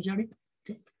structure usually.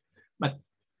 Okay, but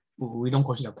we don't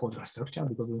consider causal structure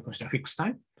because we consider fixed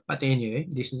time. But anyway,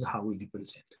 this is how we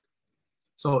represent.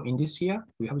 So in this here,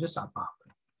 we have just upper half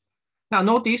plane. Now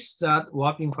notice that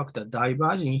warping factor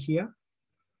diverge in here,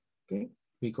 okay?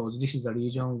 Because this is a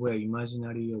region where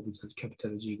imaginary of the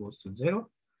capital G goes to 0.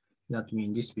 That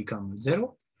means this becomes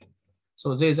 0.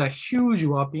 So there's a huge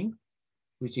warping,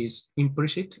 which is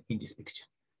implicit in this picture,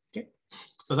 okay?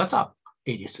 So that's our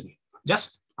ADS3,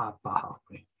 just upper half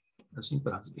plane, as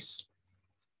simple as this.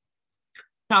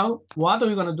 Now, what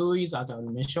we're gonna do is, as I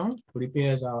mentioned,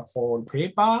 prepare the whole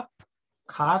paper,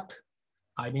 cut,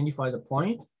 identify the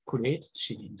point, create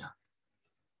cylinder.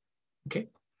 Okay,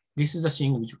 this is the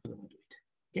thing which we're going to do it.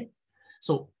 Okay,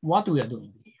 so what we are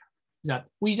doing here is that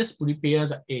we just prepare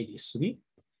the ADS3.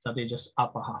 that is just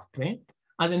upper half plane,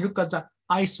 and then look at the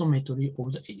isometry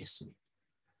of the ADS3.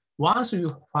 Once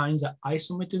you find the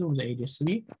isometry of the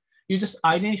ADS3, you just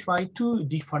identify two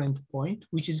different points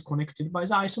which is connected by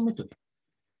the isometry.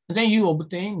 And then you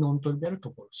obtain non-trivial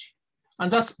topology. And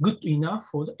that's good enough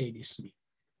for the ADS3.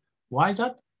 Why is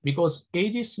that? Because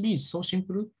ADS3 is so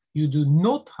simple, you do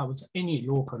not have any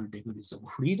local degrees of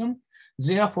freedom.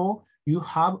 Therefore, you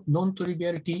have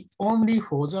non-triviality only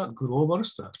for the global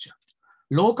structure.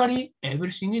 Locally,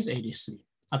 everything is ADS3,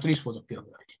 at least for the pure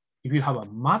gravity. If you have a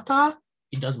matter,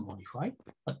 it does modify,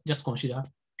 but just consider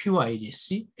pure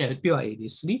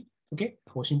ADS3, okay,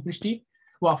 for simplicity,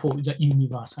 or for the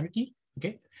universality,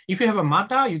 okay. If you have a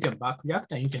matter, you can backreact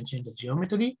and you can change the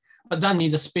geometry, but that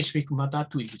needs a specific matter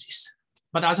to exist.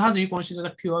 But as you consider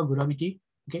the pure gravity,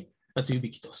 okay, that's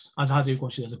ubiquitous. As you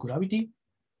consider the gravity,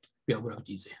 pure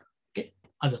gravity is there, okay,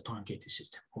 as a truncated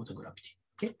system of the gravity,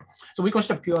 okay. So we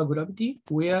consider pure gravity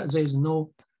where there is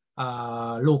no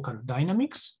local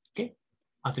dynamics, okay,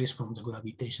 at least from the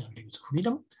gravitational degrees of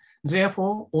freedom.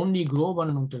 Therefore, only global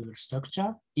non-trivial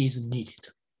structure is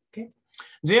needed, okay.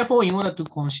 Therefore, in order to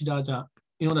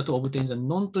obtain the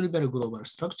non-trivial global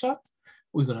structure,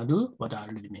 we're gonna do what I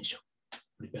already mentioned.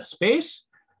 Prepare space,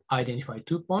 identify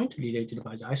 2 points related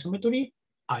by the isometry,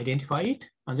 identify it,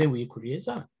 and then we create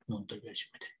the non-trivial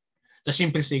geometry. The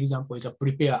simplest example is a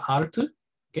prepare R2,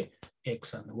 okay,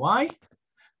 X and Y.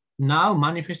 Now,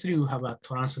 manifestly, you have a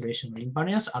translational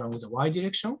invariance along the Y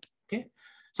direction, okay.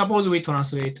 Suppose we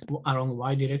translate along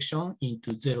Y direction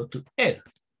into 0 to L,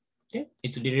 okay.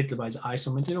 It's related by the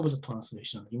isometry of the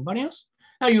translational invariance.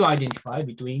 Now you identify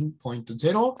between point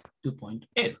 0 to point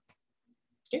L,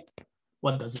 okay.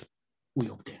 What does we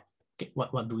obtain? Okay,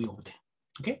 what do we obtain?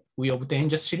 Okay, we obtain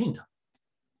just cylinder.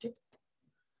 Okay,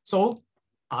 so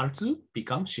R2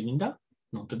 becomes cylinder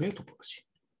non-trivial topology.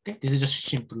 Okay, this is just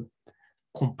simple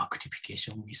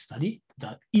compactification we study,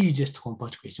 the easiest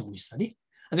compactification we study.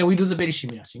 And then we do the very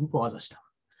similar thing for other stuff.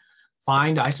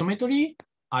 Find isometry,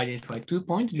 identify 2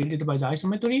 points related by the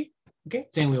isometry. Okay,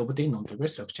 then we obtain non-trivial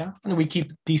structure, and we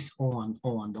keep this on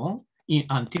and on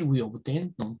until we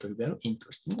obtain non-trivial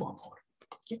interesting wormhole.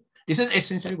 Okay, this is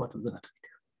essentially what we're gonna do.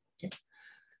 Okay,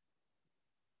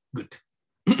 good.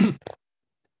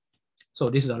 So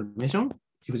this is our mission.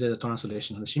 If there's a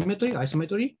translational symmetry,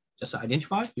 isometry, just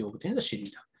identify, you obtain the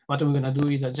cylinder. What we're gonna do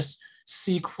is just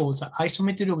seek for the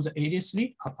isometry of the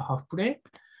ADS3 upper half plane,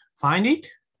 find it,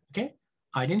 okay,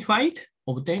 identify it,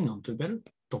 obtain non-trivial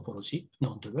topology,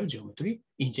 non-trivial geometry.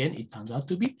 In the end, it turns out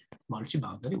to be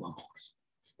multi-boundary wormholes.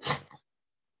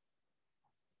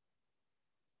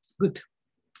 Good.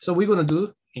 So we're gonna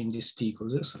do in this T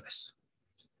equals stress.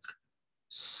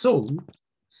 So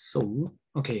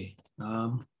okay.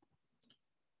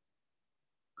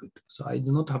 Good. So I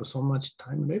do not have so much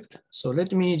time left. So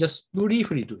let me just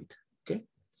briefly do it. Okay.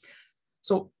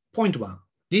 So point 1.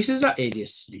 This is the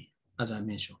ADS3, as I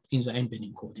mentioned, in the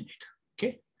embedding coordinate.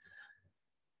 Okay.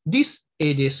 This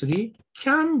ADS3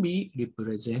 can be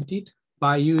represented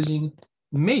by using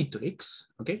matrix.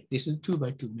 Okay. This is 2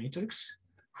 by 2 matrix,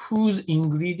 whose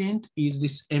ingredient is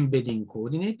this embedding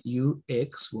coordinate U,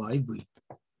 X, Y, V.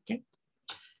 Okay.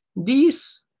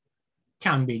 This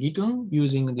can be written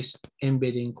using this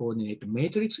embedding coordinate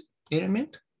matrix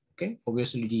element. Okay,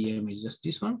 obviously DM is just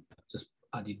this one, just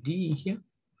added D in here.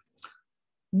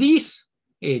 This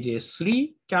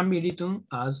ADS3 can be written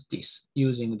as this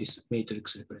using this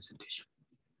matrix representation.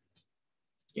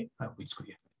 Okay, I hope it's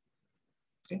clear.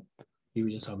 Okay, you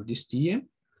just have this DM,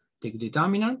 take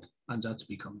determinant, and that's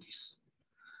become this.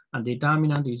 And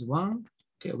determinant is 1,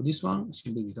 okay, of this one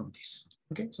simply become this.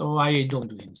 Okay, so I don't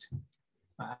do anything.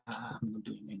 I'm not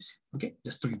doing anything. Okay,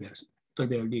 just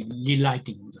trivially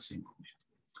rewriting the same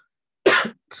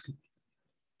formula. Excuse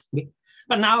me. Okay.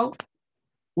 But now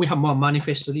we have more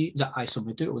manifestly the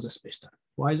isometry of the spacetime.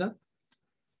 Why is that?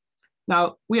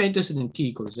 Now we are interested in T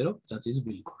equals 0, that is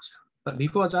V equals 0. But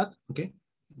before that, okay,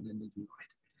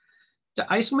 the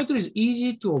isometry is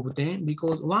easy to obtain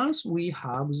because once we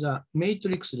have the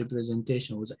matrix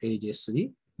representation of the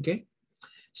ADS3, okay,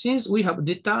 since we have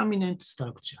determinant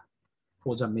structure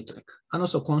for the metric, and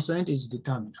also constraint is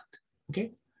determinant,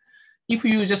 okay? If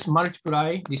you just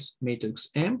multiply this matrix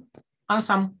M and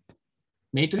some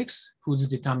matrix whose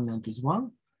determinant is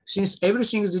 1, since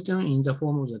everything is written in the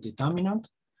form of the determinant,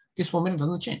 this formula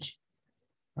doesn't change,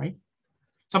 right?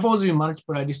 Suppose you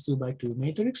multiply this 2 by 2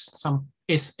 matrix, some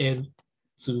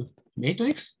SL2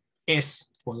 matrix, S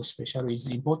for the special is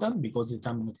important because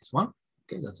determinant is 1,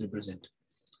 okay, that represent.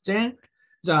 Then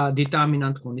the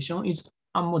determinant condition is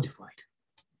unmodified.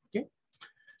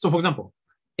 So for example,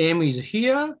 M is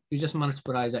here. You just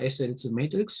multiply the SL2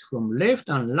 matrix from left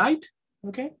and right.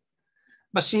 Okay.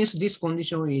 But since this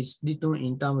condition is written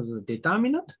in terms of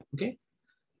determinant, okay,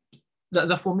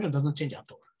 the formula doesn't change at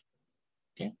all.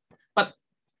 Okay. But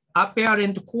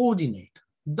apparent coordinate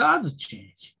does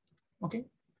change. Okay.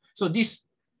 So this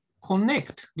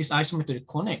isometric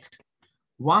connect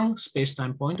one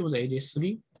space-time point of the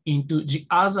ADS3 into the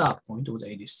other point of the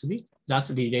ADS3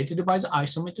 that's related by the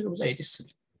isometry of the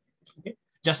ADS3. Okay.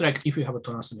 Just like if you have a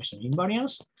transformation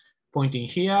invariance, pointing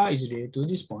here is related to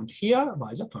this point here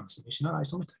by the transformational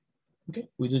isometry. Okay,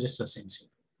 we do just the same thing.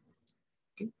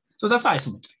 Okay, so that's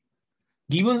isometry.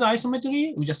 Given the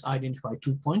isometry, we just identify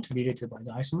 2 points related by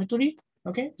the isometry.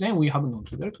 Okay, then we have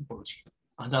non-trivial topology,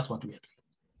 and that's what we are doing.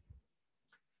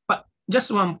 But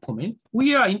just one comment: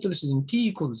 we are interested in t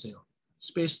equals 0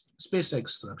 space-like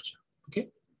structure. Okay,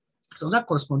 so that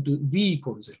corresponds to v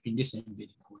equals 0 in this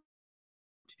embedding coordinate.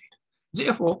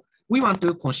 Therefore, we want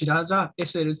to consider the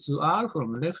SL2R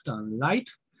from left and right,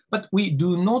 but we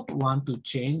do not want to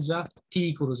change the t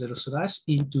equals 0 slice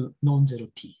into non-zero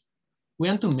t. We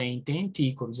want to maintain t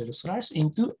equals 0 slice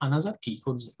into another t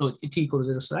equals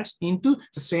 0 slice into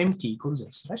the same t equals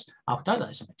 0 slice after the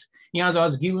isometry. In other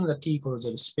words, given the t equals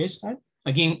 0 space time,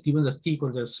 again, given the t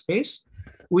equals 0 space,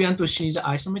 we want to see the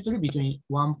isometry between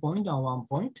 1 point and 1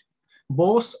 point.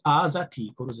 Both are the t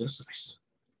equals 0 slice.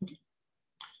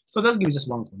 So that gives us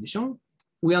one condition.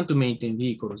 We want to maintain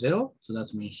v equals 0. So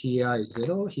that means here is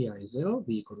 0, here is 0,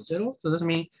 v equals 0. So that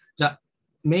means the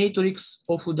matrix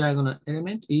of diagonal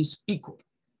element is equal.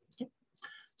 Okay.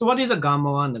 So what is the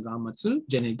gamma 1 and gamma 2,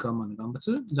 generic gamma and gamma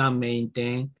 2? That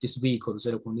maintain this v equals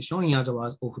 0 condition. In other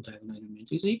words, of diagonal element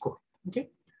is equal. Okay.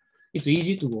 It's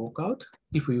easy to work out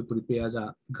if you prepare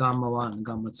the gamma 1 and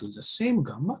gamma 2 the same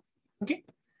gamma. Okay.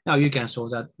 Now you can show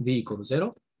that v equals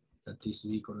 0. That is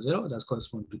v equals 0, that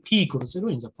corresponds to t equals 0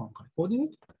 in the Poincare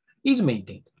coordinate, is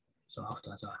maintained. So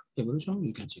after the evolution,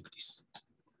 you can check this.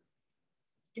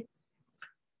 Okay.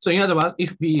 So in other words,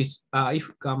 if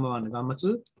if gamma 1 and gamma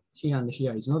 2 here and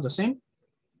here is not the same,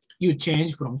 you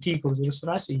change from t equals 0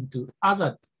 slice into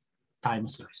other time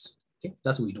slice. Okay,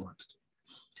 that's what we don't want to do.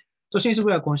 So since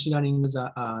we are considering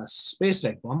the space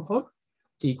like wormhole,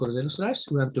 t equals 0 slice,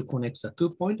 we have to connect the 2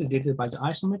 points related by the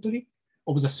isometry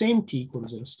of the same t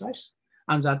equals 0 slice,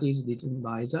 and that is written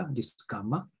by this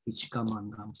gamma, which gamma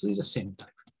and gamma 2 is the same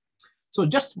type. So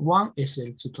just one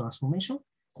SL2 transformation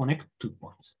connect 2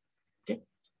 points. Okay,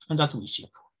 and that's what we see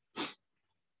for.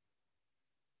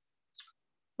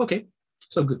 Okay,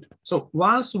 so good. So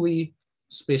once we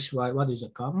specify what is a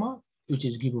gamma, which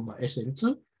is given by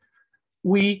SL2,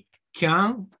 we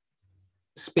can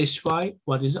specify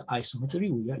what is the isometry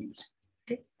we are using.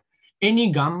 Okay, any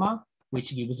gamma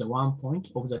which gives the 1 point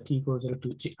of the t equals 0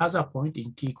 to the other point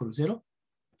in t equals 0,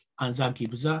 and that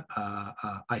gives the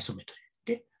isometry.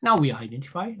 Okay, now we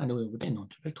identify and we obtain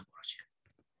non-trivial topology.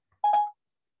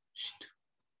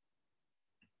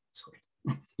 Sorry,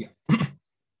 yeah.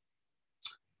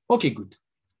 Okay, good.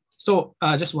 So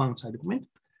just one side comment.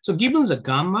 So given the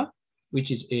gamma,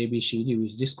 which is A, B, C, D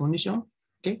with this condition,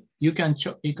 okay, you can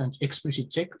explicitly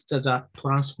check that the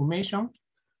transformation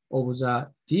of the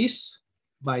this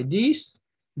by this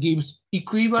gives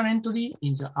equivalently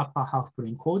in the upper half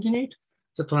plane coordinate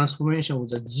the transformation of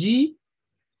the G,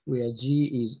 where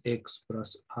G is x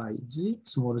plus I z,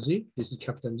 small z, this is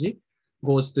capital G,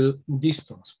 goes to this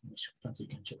transformation that you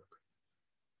can check.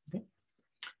 Okay.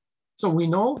 So we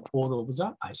know all of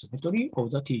the isometry of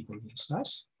the t equals 0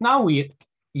 slice. Now we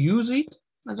use it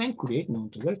and then create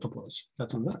non-trivial topology.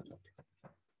 That's what we're going to do.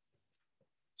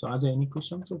 So are there any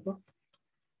questions so far?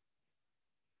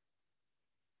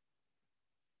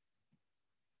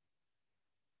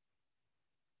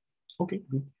 Okay,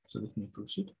 good. So let me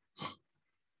proceed.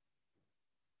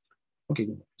 Okay,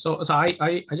 good. So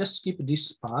I just skip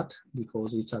this part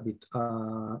because it's a bit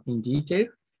in detail.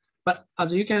 But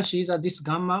as you can see that this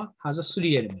gamma has a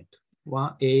 3 element,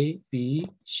 1, A, B,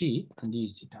 C, and D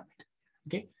is determined.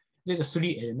 Okay, there's a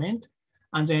 3 element.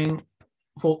 And then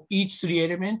for each 3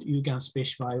 element, you can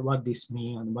specify what this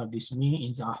means and what this means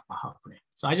in the upper half plane.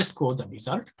 So I just code the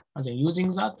result. And then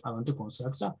using that, I want to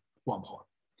construct the wormhole.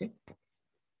 Okay.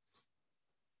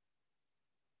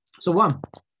 So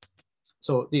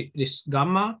so this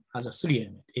gamma has a 3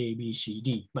 element, A, B, C,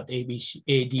 D, but A, B, C,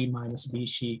 A, D minus B,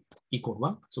 C equal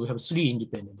 1. So we have 3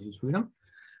 independent degrees of freedom.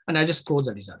 And I just code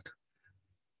the result.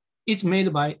 It's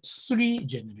made by 3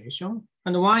 generation,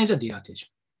 and 1 is a dilatation.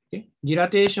 Okay,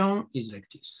 dilatation is like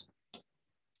this.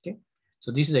 Okay,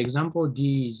 so this is the example.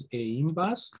 D is A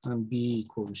inverse, and B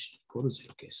equals C equals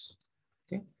 0 case.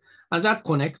 Okay, and that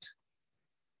connect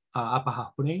upper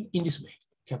half plane in this way.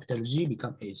 capital G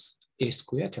become A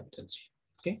square capital G.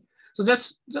 Okay, so just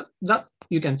that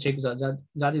you can check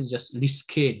that is just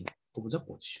rescaling of the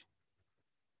position.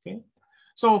 Okay,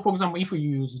 so for example, if we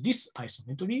use this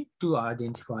isometry to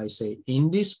identify, say, in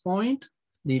this point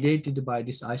related by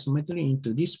this isometry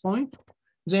into this point,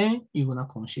 then you're gonna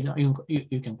consider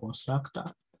you can construct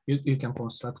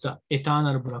the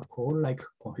eternal black hole like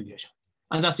configuration.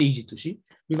 And that's easy to see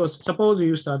because suppose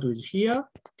you start with here,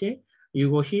 okay, you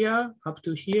go here up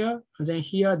to here, and then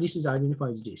here this is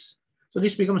identified as this. So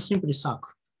this becomes simply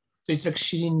circle. So it's like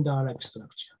cylinder-like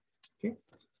structure. Okay.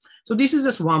 So this is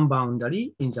just one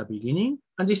boundary in the beginning,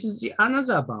 and this is the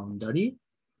another boundary.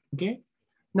 Okay.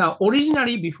 Now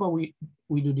originally before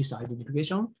we do this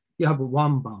identification, you have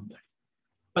one boundary.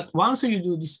 But once you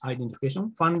do this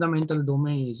identification, fundamental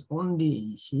domain is only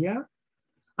in here.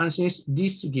 And since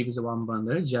this gives one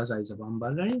boundary, the other is a one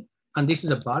boundary, and this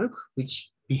is a bulk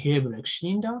which behaves like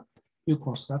cylinder, you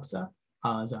construct the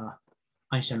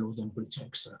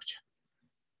Einstein-Rosen-Bridge-like structure.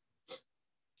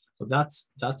 So that is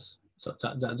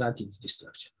the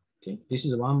structure. Okay, this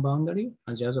is one boundary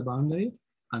and the other boundary,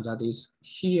 and that is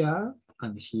here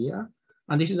and here,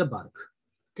 and this is a bulk.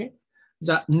 Okay,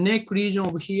 the neck region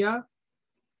of here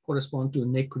correspond to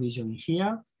neck region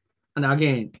here, and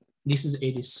again this is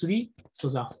area 3, so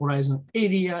the horizon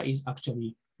area is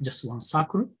actually just one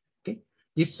circle. Okay,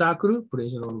 this circle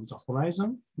plays a role of the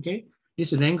horizon. Okay,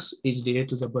 this length is related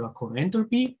to the black hole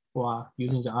entropy, or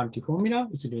using the RT formula,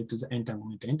 it's related to the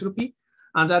entanglement entropy,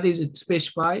 and that is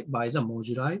specified by the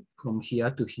moduli from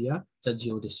here to here, the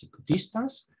geodesic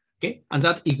distance. Okay, and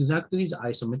that exactly the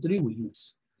isometry we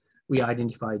use. We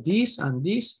identify this and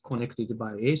this connected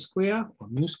by a square or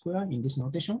mu square in this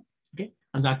notation. Okay,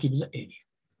 and that gives the area.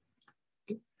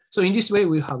 Okay, so in this way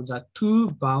we have the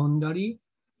two boundary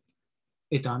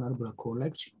eternal black hole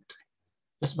like geometry,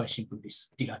 just by simply this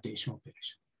dilatation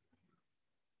operation.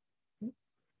 Okay.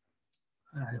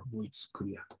 I hope it's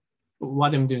clear.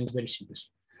 What I'm doing is very simple.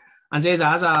 And there's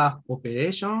other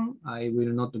operation. I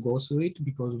will not go through it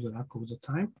because of the lack of the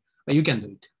time, but you can do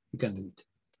it. You can do it.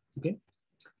 Okay.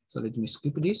 So let me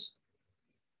skip this.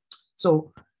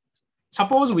 So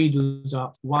suppose we do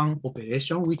the one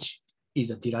operation, which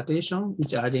is a dilatation,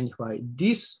 which identify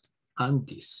this and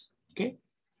this. Okay.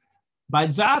 By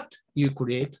that, you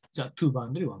create the two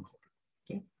boundary wormhole.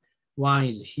 Okay. One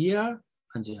is here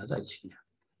and the other is here.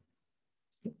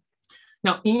 Okay.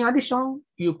 Now, in addition,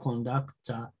 you conduct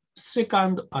the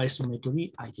second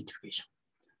isometry identification.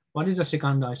 What is the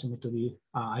second isometry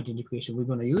identification we're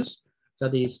going to use?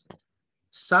 That is,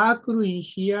 circle in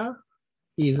here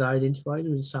is identified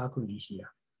with circle in here.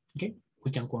 Okay,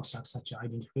 we can construct such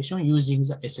identification using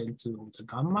the SL2 of the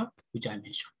gamma, which I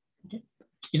mentioned. Okay,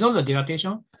 it's not the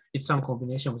dilatation, it's some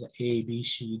combination of the A, B,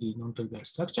 C, D non-trivial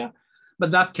structure,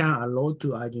 but that can allow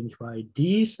to identify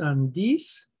this and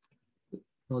this.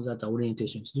 Know that the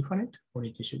orientation is different,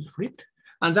 orientation is flipped,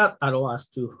 and that allows us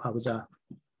to have the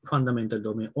fundamental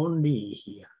domain only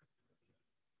here.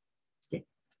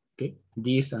 Okay,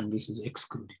 this and this is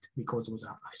excluded because of the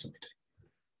isometry.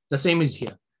 The same is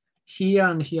here. Here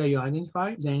and here you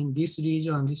identify, then this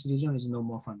region and this region is no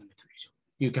more fundamental region.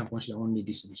 You can consider only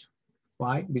this region.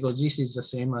 Why? Because this is the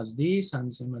same as this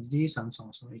and same as this and so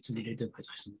on. So it's related by the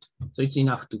isometry. So it's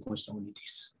enough to consider only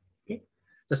this. Okay,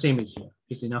 the same is here.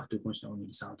 It's enough to consider only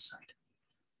this outside.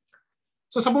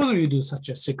 So suppose we do such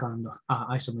a second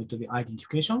isometry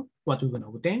identification. What we're going to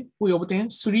obtain? We obtain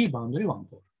three boundary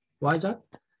wormhole. Why is that?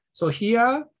 So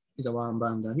here is a one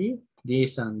boundary,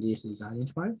 this and this is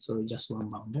identified, so just one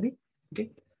boundary.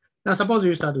 Okay. Now suppose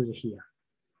you start with here.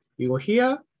 You go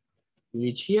here, you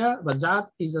reach here, but that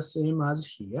is the same as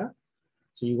here.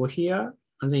 So you go here,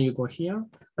 and then you go here.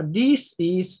 But this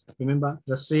is, remember,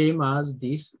 the same as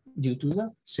this due to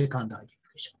the second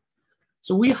identification.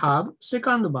 So we have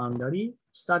second boundary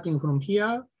starting from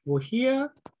here, go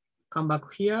here, come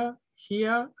back here,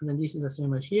 here, and then this is the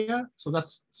same as here. So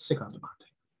that's second boundary.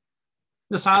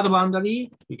 The third boundary,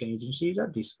 you can easily see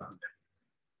that this boundary.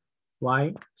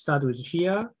 Why? Start with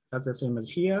here, that's the same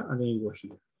as here, and then you go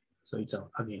here. So it's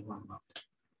again one boundary.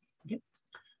 Okay.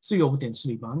 So you obtain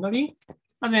three boundary,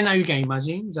 and then now you can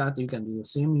imagine that you can do the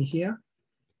same in here.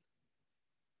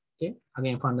 Okay.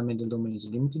 Again, fundamental domain is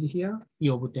limited here.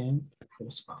 You obtain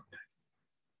fourth boundary.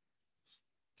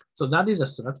 So that is the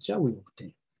structure we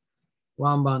obtain.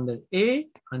 One boundary A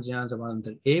and the other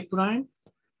boundary A prime.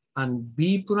 And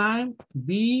B prime,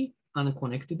 B, and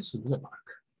connected through the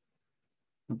bulk.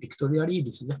 And pictorially,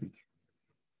 this is the figure.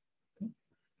 Okay.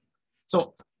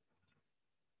 So,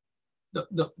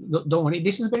 don't worry,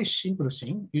 this is a very simple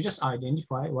thing. You just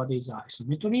identify what is the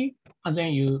isometry, and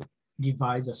then you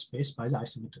divide the space by the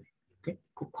isometry. Okay,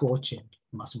 quotient,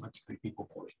 mathematically people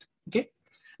call it. Okay,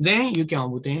 then you can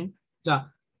obtain the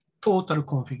total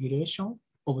configuration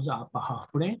of the upper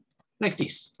half plane like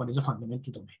this. What is the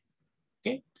fundamental domain?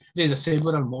 Okay, there is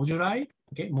several moduli.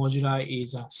 Okay, moduli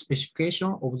is a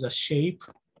specification of the shape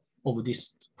of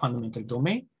this fundamental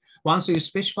domain. Once you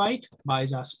specify it by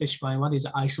the specifying what is the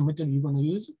isometry you're going to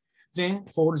use, then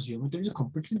whole geometry is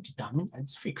completely determined and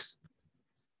it's fixed.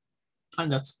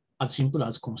 And that's as simple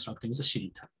as constructing the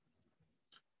cylinder.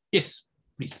 Yes,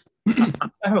 please. I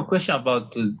have a question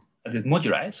about the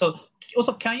moduli. So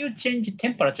also, can you change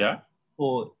temperature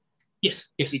or yes.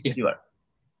 individual?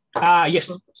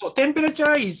 Yes. So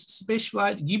temperature is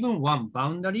specified given one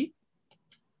boundary.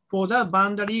 For that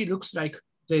boundary, looks like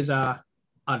there's a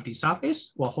RT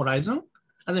surface or horizon,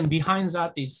 and then behind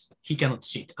that is he cannot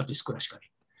see it at least classically.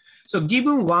 So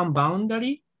given one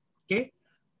boundary, okay,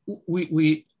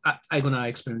 I'm gonna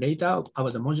explain later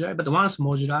about the moduli, but once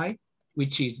moduli,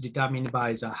 which is determined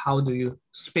by the how do you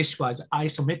specify the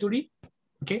isometry,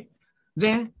 okay,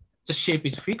 then the shape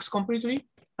is fixed completely.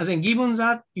 And then given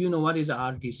that you know what is the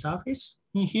RT surface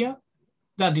in here,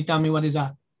 that determine what is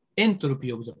the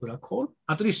entropy of the black hole,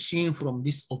 at least seen from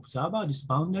this observer, this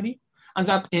boundary, and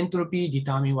that entropy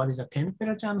determine what is the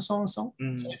temperature and so on. So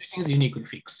everything is uniquely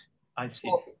fixed. I see.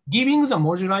 So giving the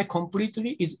moduli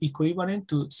completely is equivalent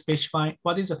to specifying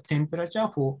what is the temperature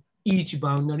for each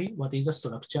boundary, what is the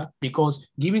structure, because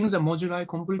giving the moduli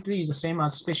completely is the same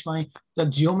as specifying the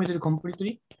geometry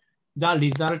completely. The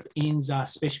result in the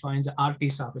specifying the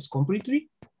RT surface completely,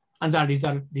 and the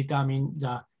result determine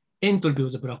the entropy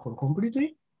of the black hole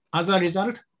completely. As a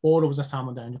result, all of the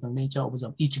thermodynamic nature of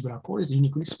the each black hole is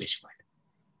uniquely specified.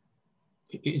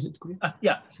 Is it clear?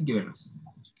 Yeah, thank you very much.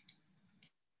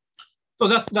 So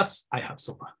that's I have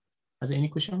so far. Is there any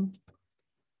question?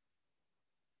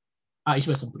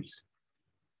 Ishibaya-san, please.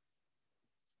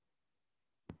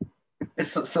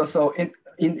 So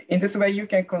in this way, you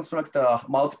can construct a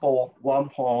multiple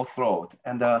wormhole throat.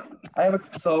 And I have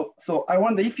so I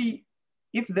wonder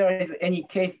if there is any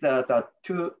case that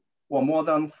two or more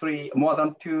than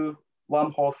two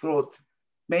wormhole throat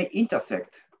may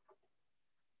intersect.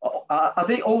 Are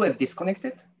they always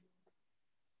disconnected?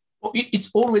 Oh,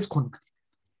 it's always connected.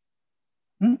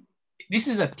 This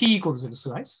is a T equals the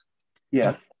slice.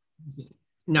 Yes.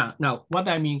 Now, what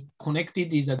I mean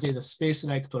connected is that there's a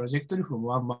space-like trajectory from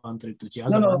one boundary to the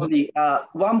other. No, the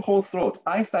wormhole throat,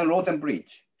 Einstein-Rosen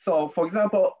bridge. So, for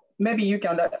example, maybe you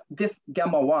can this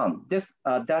gamma 1, this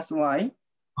dashed line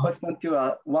correspond to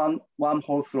a one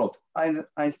wormhole throat,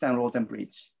 Einstein-Rosen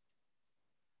bridge.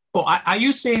 Oh, are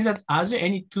you saying that are there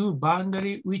any two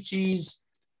boundary which is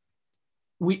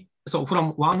so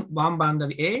from one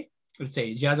boundary A, let's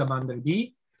say the other boundary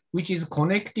B, which is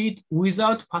connected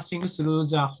without passing through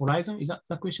the horizon? Is that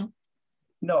the question?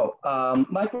 No,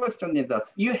 my question is that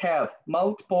you have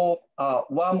multiple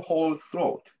wormhole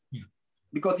throat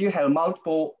because you have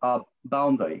multiple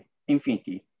boundary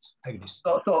infinity. Like this.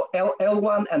 So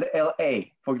L1 and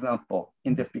LA, for example,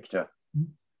 in this picture.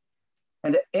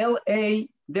 And LA,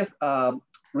 this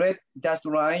red dashed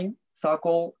line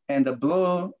circle and the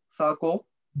blue circle,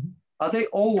 are they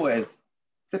always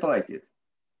separated?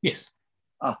 Yes.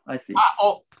 I see.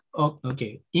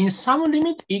 Okay. In some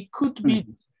limit, it could be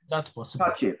that's possible.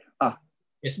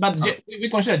 Yes, but we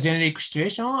consider generic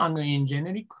situation and in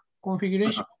generic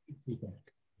configuration.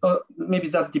 So maybe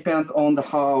that depends on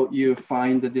how you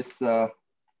find this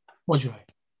moduli.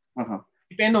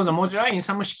 Depending on the moduli, in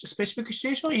some specific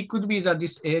situation, it could be that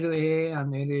this LA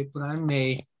and LA prime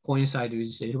may coincide with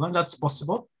this L1. That's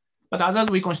possible. But as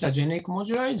we consider generic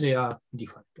moduli, they are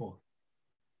different. For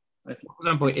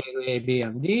example, LA, B,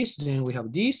 and this, then we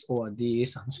have this or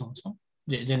this, and so on. So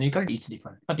generically, it's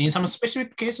different. But in some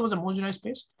specific case of the moduli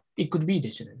space, it could be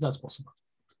degenerate. That's possible.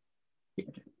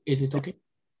 Is it okay?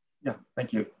 Yeah,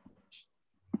 thank you.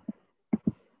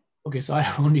 Okay, so I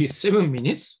have only 7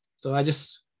 minutes. So I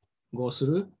just go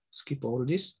through, skip all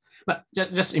this. But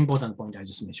just important point I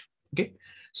just mentioned. Okay,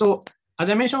 so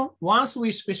as I mentioned, once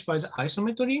we specify the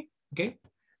isometry, okay,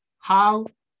 how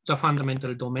the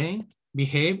fundamental domain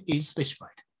behave is specified.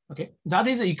 Okay, that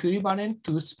is equivalent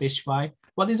to specify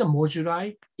what is the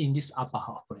moduli in this upper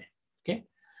half plane. Okay,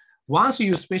 once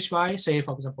you specify, say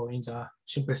for example, in the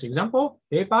simplest example,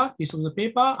 paper, piece of the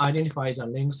paper identifies the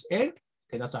length L.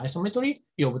 Okay, that's isometry.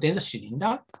 You obtain the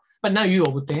cylinder, but now you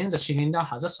obtain the cylinder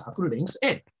has a circle length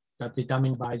L that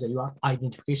determined by your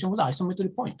identification with the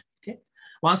isometry point. Okay,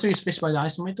 once you specify the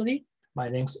isometry by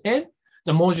length L,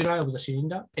 the moduli of the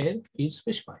cylinder L is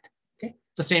specified. Okay,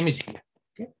 the same is here.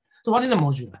 Okay, so what is the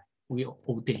moduli we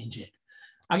obtain in J?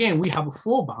 Again, we have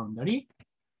 4 boundary.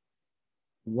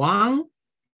 1,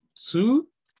 2,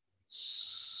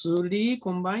 3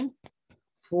 combined,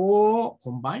 4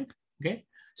 combined. Okay.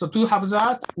 So to have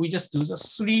that, we just do the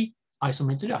 3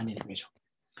 isometric identification.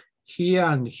 Here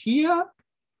and here,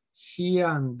 here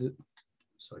and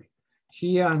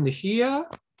here and here.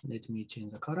 Let me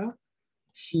change the color.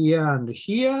 Here and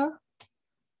here,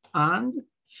 and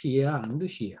here and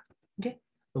here. Okay.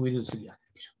 So we do 3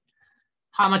 identification.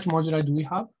 How much moduli do we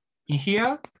have? In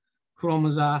here, from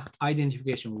the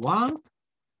identification 1,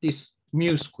 this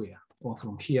mu square, or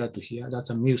from here to here, that's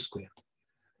a mu square.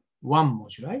 1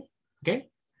 moduli, okay?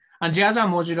 And the other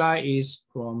moduli is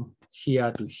from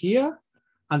here to here,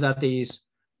 and that is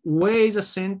where is the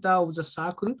center of the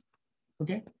circle,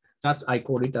 okay? That's, I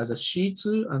call it as a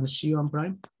C2 and C1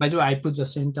 prime. By the way, I put the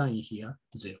center in here,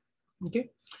 0,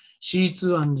 okay?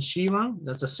 C2 and C1,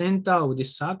 that's the center of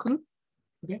this circle,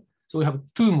 okay? So we have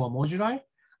 2 more moduli.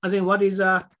 And then what is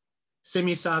a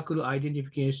semicircle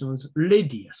identification's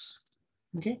radius,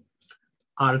 okay?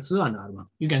 R2 and R1.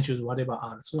 You can choose whatever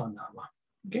R2 and R1,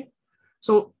 okay?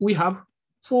 So we have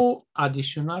 4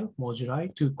 additional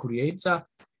moduli to create the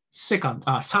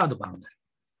third boundary.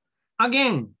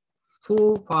 Again,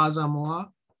 4 furthermore,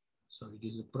 sorry,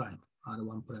 this is prime,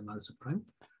 R1 prime, R2 prime.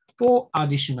 4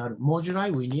 additional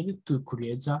moduli we need to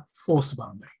create the fourth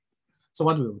boundary. So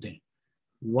what we obtain?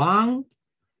 1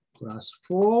 plus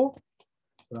 4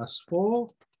 plus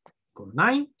 4 equal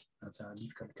 9. That's a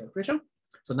difficult calculation.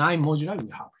 So 9 moduli we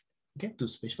have, okay, to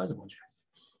specify the moduli.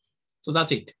 So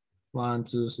that's it. 1,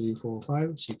 2, 3, 4,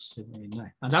 5, 6, 7, 8,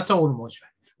 9. And that's all moduli.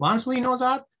 Once we know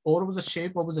that all of the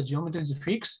shape of the geometry is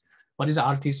fixed, what is the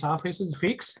RT surface is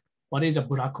fixed, what is a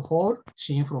black hole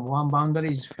seen from one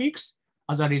boundary is fixed.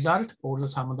 As a result, all the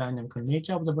thermodynamical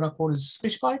nature of the black hole is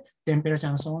specified, temperature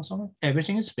and so on, so on.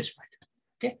 Everything is specified.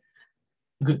 Okay,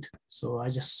 good. So I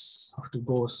just have to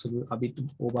go through a bit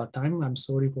over time. I'm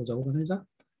sorry for the organizer.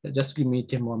 Just give me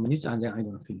 10 more minutes and then I'm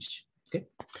going to finish. Okay,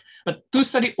 but to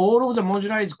study all of the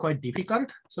moduli is quite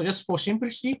difficult. So just for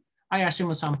simplicity, I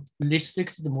assume some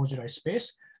restricted moduli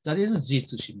space. That is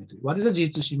G2 symmetry. What is a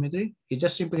G2 symmetry? It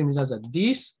just simply means that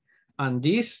this and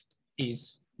this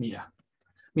is mirror.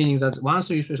 Meaning that once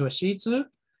you specify C2,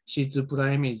 C2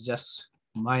 prime is just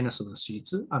minus of the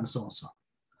C2 and so on, so on.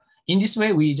 In this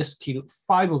way, we just kill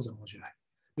 5 of the moduli.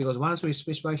 Because once we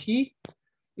specify here,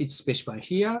 it's specified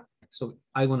here. So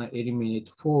I'm going to eliminate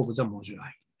 4 of the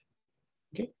moduli.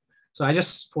 Okay. So I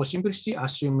just, for simplicity,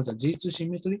 assume the G2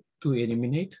 symmetry to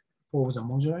eliminate 4 of the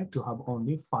moduli to have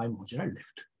only 5 moduli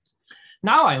left.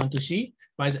 Now I want to see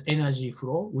by the energy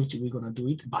flow, which we're going to do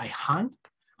it by hand,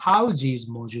 how these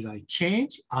moduli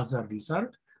change as a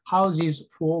result, how these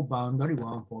 4 boundary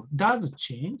wormhole does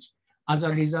change as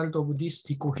a result of this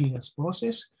decoherence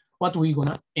process, what we're going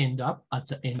to end up at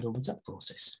the end of the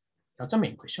process. That's the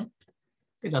main question.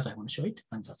 Okay, that's I want to show it,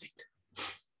 and that's it.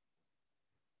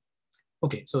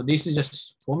 Okay, so this is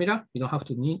just formula. You don't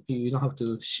have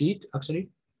to see it actually.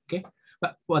 Okay,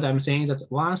 but what I'm saying is that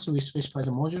once we specify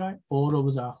the moduli, all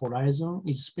of the horizon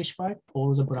is specified,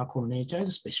 all of the black hole nature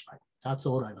is specified. That's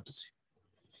all I want to say.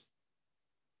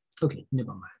 Okay,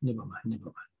 never mind.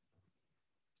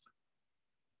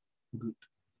 Good.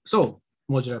 So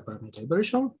modular parameter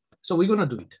evaluation. So we're gonna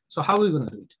do it. So how are we gonna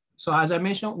do it? So as I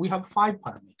mentioned, we have 5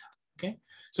 parameters. Okay,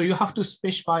 so you have to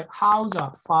specify how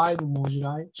the 5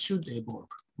 moduli should evolve.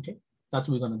 Okay, that's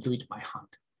we're gonna do it by hand.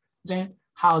 Then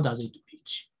how does it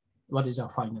reach? What is the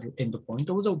final endpoint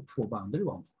of the 4 boundary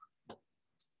wormhole?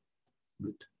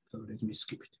 Good. So let me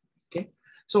skip it. Okay.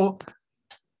 So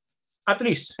at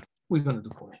least we're gonna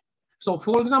do for it. So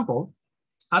for example,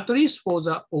 at least for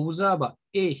the observer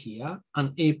A here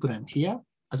and A prime here,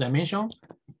 as I mentioned,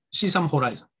 see some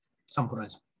horizon.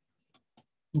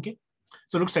 Okay.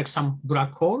 So it looks like some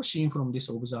black hole seen from this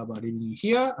observer living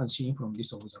here and seen from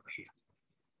this observer here.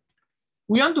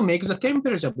 We want to make the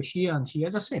temperature here and here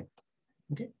the same.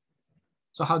 Okay.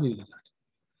 So how do you do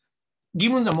that?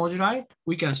 Given the moduli,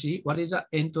 we can see what is the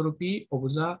entropy of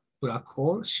the black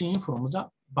hole seen from the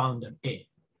boundary A.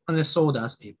 And then so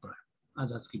does A prime. And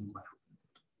that's given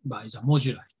by the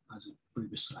moduli as in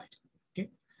previous slide. Okay.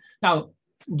 Now,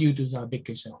 due to the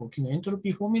Becker-Hawking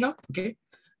entropy formula, okay,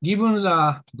 given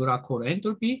the black hole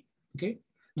entropy, okay,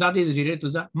 that is related to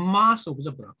the mass of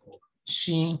the black hole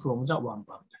seen from the one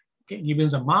boundary. Okay, given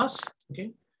the mass,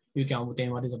 okay, you can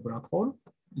obtain what is a black hole.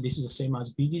 This is the same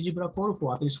as BDG black hole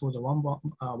for at least for the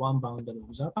one boundary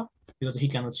observer, because he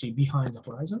cannot see behind the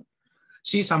horizon.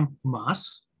 See some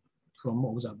mass from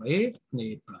observer A and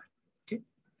A prime. Okay,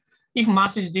 if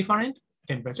mass is different,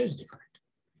 temperature is different.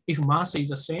 If mass is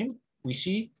the same, we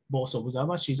see both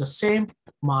observers see the same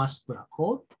mass black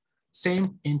hole.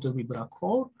 same entropy black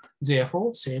hole,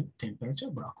 therefore same temperature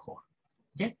black hole.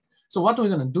 Okay. So what we're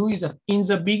gonna do is that in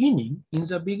the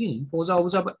beginning, for the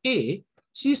observer A,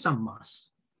 see some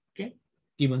mass, okay,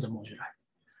 given the moduli.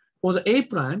 For the A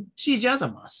prime, see the other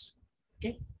mass,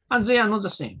 okay, and they are not the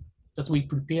same. That we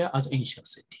prepare as initial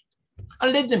setting.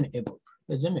 And let them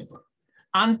evolve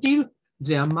until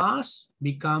their mass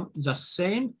become the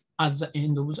same at the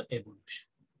end of the evolution.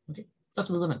 Okay, that's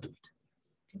what we're gonna do it.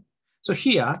 Okay? So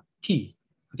here T,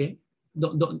 okay,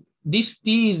 this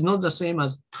T is not the same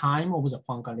as time of the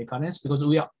Poincare recurrence because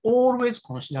we are always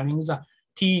considering the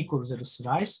T equals 0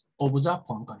 slice of the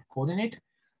Poincare coordinate.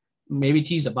 Maybe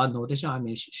T is a bad notation. I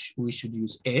mean, we should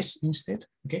use S instead.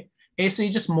 Okay, S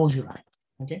is just moduli.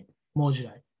 Okay,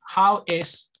 moduli. How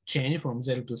S change from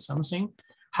 0 to something?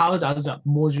 How does the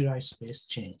moduli space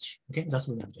change? Okay, that's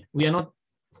what we're doing. We are not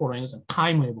following the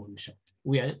time evolution.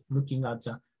 We are looking at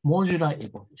the modular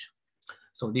evolution.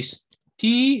 So this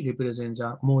T represents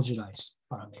the moduli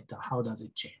parameter. How does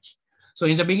it change? So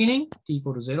in the beginning, T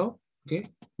equals 0. Okay,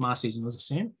 mass is not the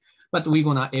same, but we're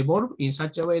gonna evolve in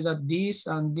such a way that this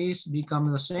and this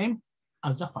become the same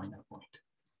as the final point.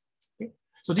 Okay,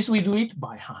 so this we do it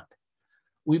by hand.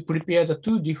 We prepare the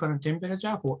two different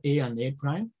temperatures for A and A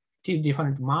prime, two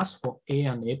different mass for A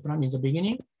and A prime in the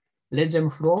beginning, let them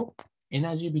flow,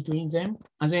 energy between them,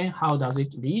 and then how does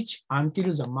it reach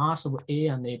until the mass of A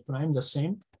and A prime the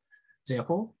same,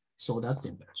 therefore, so that's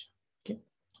temperature. Okay,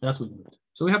 that's what we do.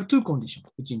 So we have two conditions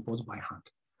which imposed by hand.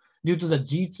 Due to the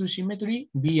G2 symmetry,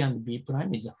 B and B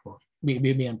prime is the flow. B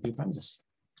and P prime is the same.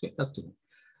 Okay, that's two.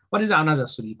 What is another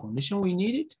three condition we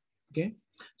needed? Okay,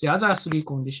 the other three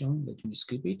conditions, let me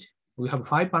skip it. We have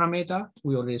 5 parameters.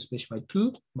 We already specified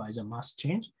 2 by the mass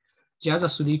change. The other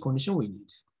 3 conditions we need.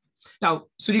 Now,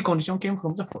 3 conditions came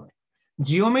from the following.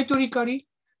 Geometrically,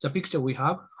 the picture we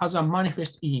have has a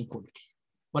manifest inequality.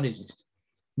 What is this?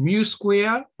 Mu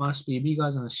square must be bigger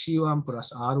than C1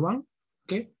 plus R1.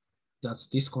 Okay, that's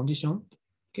this condition.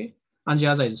 Okay, and the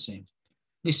other is the same.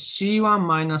 This C1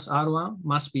 minus R1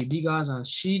 must be bigger than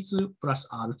C2 plus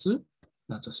R2.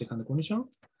 That's the second condition.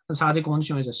 The third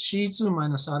condition is that C2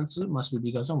 minus R2 must be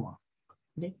bigger than 1.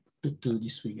 Okay, to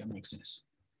this figure makes sense.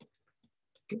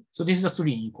 Okay, so this is a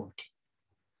 3 inequality.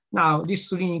 Now, this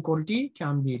 3 inequality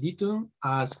can be written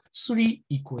as 3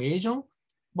 equations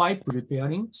by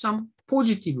preparing some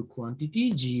positive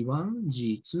quantity G1,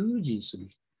 G2,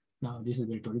 G3. Now, this is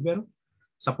very trivial.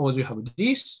 Suppose you have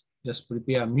this, just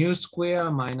prepare mu square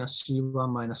minus C1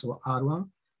 minus R1,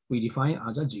 we define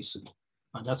as a G3,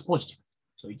 and that's positive.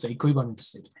 So it's an equivalent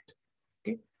statement.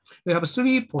 Okay, we have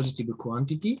 3 positive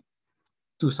quantity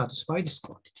to satisfy this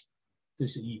quantity,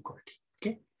 this inequality.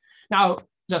 Okay, now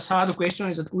the third question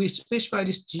is that we specify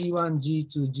this G1,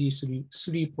 G2, G3,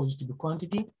 3 positive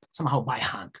quantity somehow by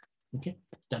hand. Okay,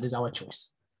 that is our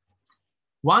choice.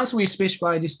 Once we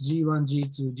specify this G1,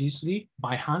 G2, G3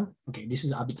 by hand, okay, this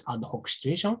is a bit ad hoc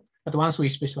situation, but once we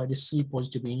specify this 3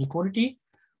 positive inequality,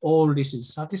 all this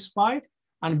is satisfied,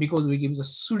 and because we give the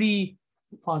 3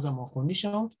 furthermore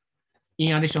conditions,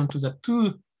 in addition to the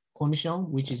 2 conditions,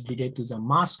 which is related to the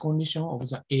mass condition of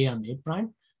the A and A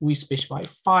prime, we specify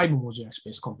 5 modular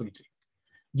space completely.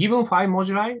 Given 5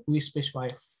 moduli, we specify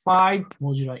 5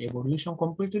 modular evolution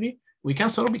completely. We can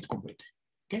solve it completely.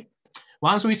 Okay.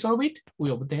 Once we solve it,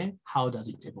 we obtain how does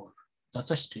it evolve. That's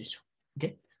the situation.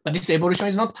 Okay. But this evolution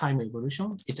is not time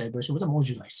evolution. It's evolution with a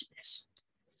modular space.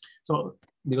 So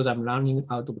because I'm running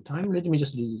out of time, let me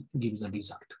just give the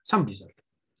result, some result.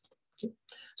 Okay.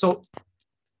 So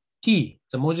T,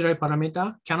 the modular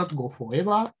parameter, cannot go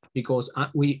forever because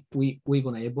we're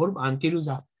going to evolve until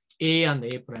the A and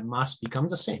A prime mass become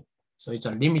the same. So it's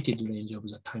a limited range of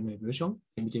the time evolution,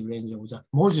 limited range of the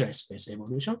modular space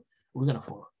evolution we're going to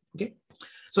follow. Okay.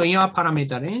 So in our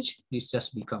parameter range, this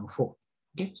just becomes 4.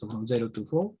 Okay. So from 0 to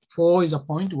 4, 4 is a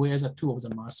point where the 2 of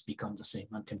the mass become the same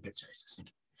and temperature is the same.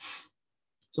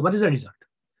 So what is the result?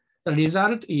 The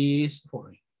result is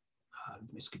following.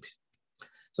 Let me skip it.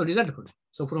 So result following.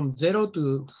 So from 0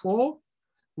 to 4,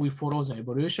 we follow the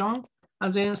evolution,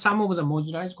 and then some of the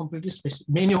moduli is completely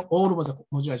specified. Many or all of the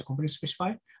moduli is completely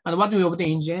specified. And what we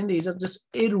obtain in the end is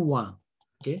just L1.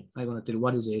 Okay, I'm going to tell you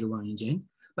what is L1 in the end.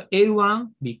 But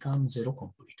L1 becomes 0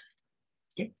 completely.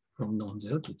 Okay, from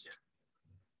non-zero to 0.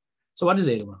 So what is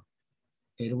L1?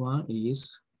 L1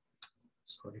 is,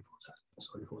 sorry for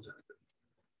that.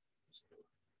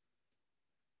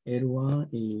 L1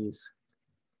 is,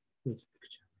 where's the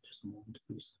picture? Just a moment,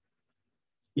 please.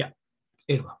 Yeah,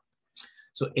 L1.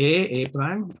 So A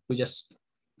prime, we just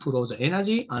flow the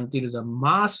energy until the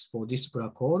mass for this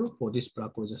black hole is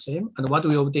the same. And what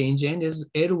we obtain in the end is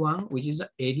L1, which is the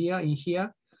area in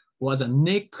here, or the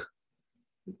neck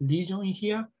region in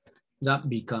here, that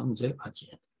becomes 0 at the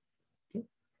end. Okay?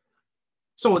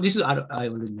 So this is, I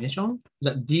already mentioned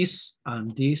that this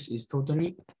and this is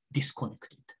totally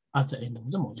disconnected at the end of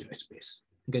the modular space.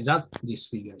 Okay, that this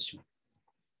figure is shown.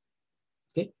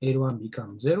 Okay, L1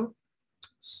 becomes 0.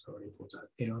 Sorry for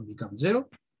that. L1 becomes 0.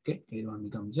 Okay, L1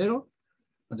 becomes 0.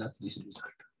 And that's this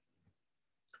result.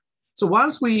 So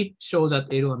once we show that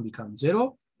L1 becomes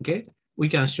 0, okay, we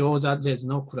can show that there's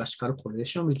no classical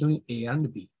correlation between A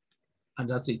and B. And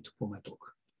that's it for my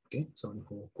talk. Okay, sorry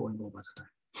for going over the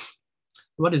time.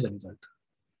 What is the result?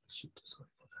 Shit, sorry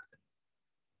for that.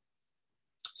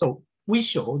 So we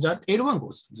show that L1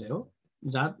 goes to 0.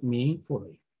 That means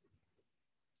following.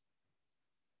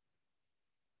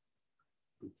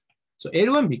 So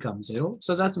L1 becomes 0.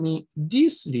 So that means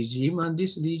this regime and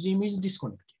this regime is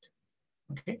disconnected.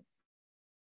 Okay.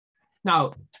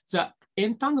 Now, the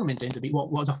entanglement entropy,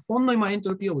 what was the von Neumann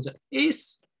entropy of the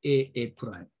SAA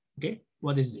prime? Okay,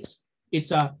 what is this?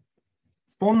 It's a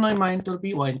von Neumann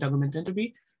entropy or entanglement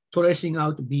entropy tracing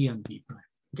out B and B prime.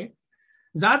 Okay,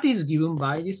 that is given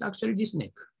by this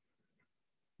neck.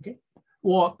 Okay,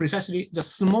 or precisely the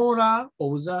smaller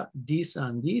of the this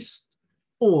and this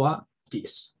or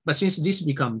this. But since this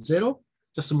becomes 0,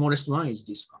 the smallest one is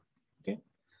this one. Okay,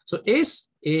 so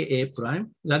SAA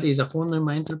prime, that is a von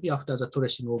Neumann entropy after the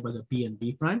tracing over the B and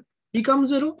B prime, becomes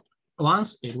 0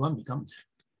 once L1 becomes 0.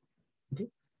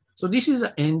 Okay, so this is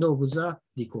the end of the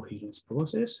decoherence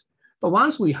process. But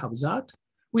once we have that,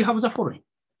 we have the following.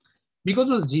 Because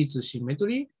of G2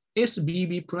 symmetry,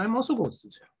 SBB prime also goes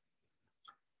to 0.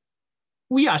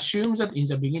 We assume that in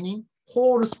the beginning,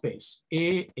 whole space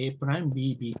A prime,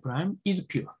 B prime is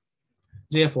pure.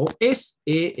 Therefore,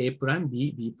 SAA prime,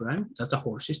 B prime, that's the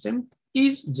whole system,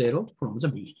 is 0 from the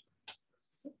beginning.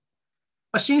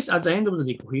 But since at the end of the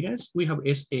decoherence, we have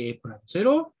SAA prime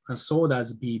 0, and so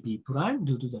does B prime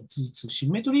due to the G2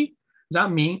 symmetry, that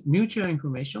means mutual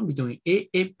information between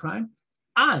AA prime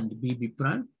and BB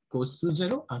prime goes to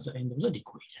 0 at the end of the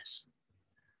decoherence.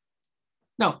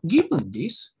 Now, given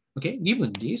this, okay,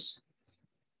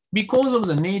 because of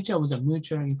the nature of the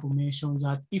mutual information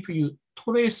that if you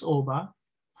trace over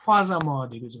furthermore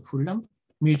degrees of freedom,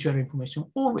 mutual information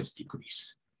always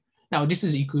decrease. Now, this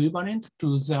is equivalent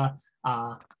to the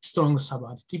strong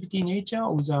subadditivity nature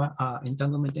of the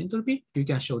entanglement entropy. You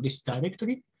can show this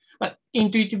directly, but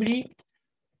intuitively,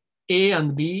 A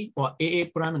and B or AA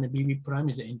prime and BB prime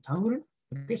is entangled,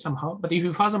 okay, somehow. But if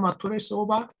you furthermore trace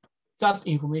over, that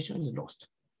information is lost.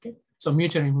 Okay, so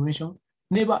mutual information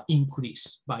never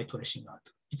increase by tracing out.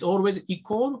 It's always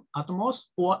equal at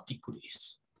most or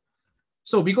decrease.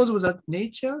 So because of that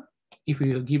nature, if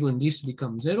you given this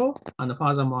becomes 0 and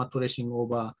furthermore tracing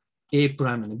over A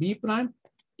prime and B prime,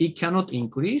 it cannot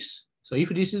increase. So if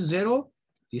this is 0,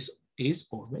 this is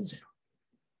always 0.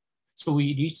 So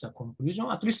we reach the conclusion,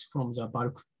 at least from the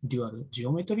bulk dual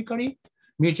geometrically,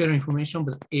 mutual information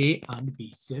with A and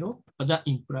B is 0, but that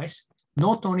implies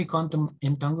not only quantum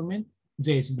entanglement,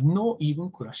 there is no even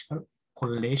classical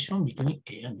correlation between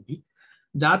A and B.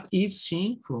 That is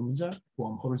seen from the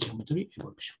wormhole geometry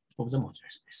evolution of the modular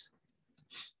space.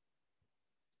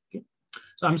 Okay.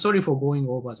 So I'm sorry for going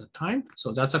over the time.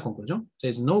 So that's a conclusion.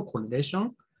 There's no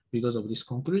correlation because of this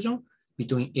conclusion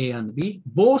between A and B,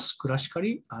 both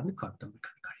classically and quantum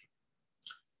mechanically.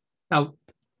 Now,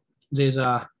 there's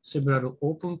several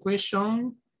open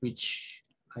questions, which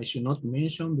I should not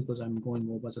mention because I'm going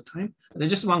over the time.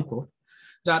 There's just one quote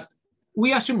that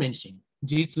we assume anything.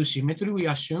 G2 symmetry, we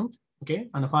assumed, okay?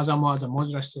 And furthermore, the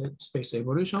modular space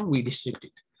evolution, we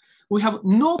restricted. We have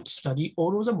not studied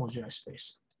all of the modular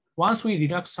space. Once we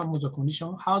relax some of the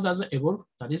condition, how does it evolve?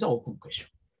 That is an open question.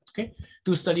 Okay,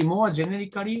 to study more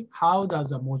generically, how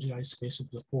does the modular space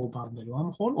of the four-boundary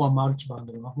wormhole or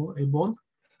multi-boundary wormhole evolve?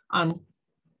 And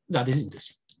that is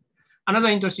interesting. Another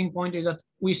interesting point is that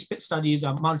we study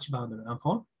the multi-boundary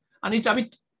wormhole, and it's a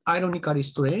bit ironically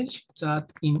strange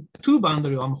that in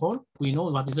two-boundary wormhole, we know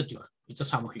what is a dual. It's a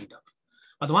sum heat-up.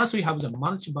 But once we have the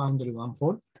multi-boundary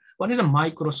wormhole, what is a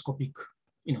microscopic,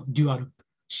 dual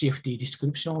CFT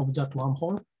description of that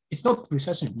wormhole? It's not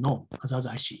precisely known as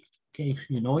I see. Okay, if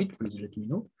you know it, please let me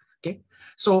know. Okay,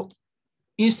 so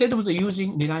instead of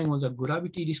relying on the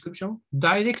gravity description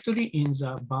directly in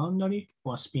the boundary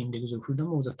or spin degrees of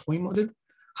freedom of the toy model,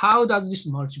 how does this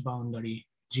multi-boundary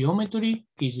geometry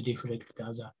is reflected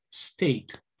as a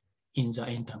state in the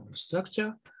entangled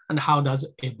structure, and how does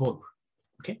it evolve?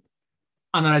 Okay,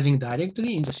 analyzing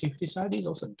directly in the safety side is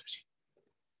also interesting.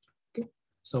 Okay,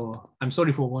 so I'm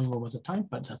sorry for going over the time,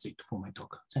 but that's it for my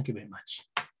talk. Thank you very much.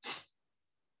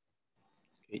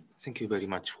 Okay, thank you very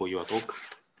much for your talk.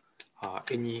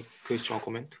 Any question or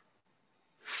comment?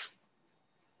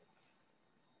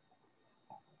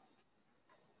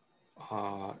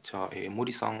 じゃあ、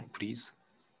森さん、please.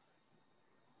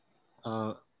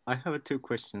 I have two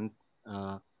questions.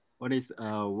 What is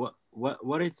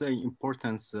the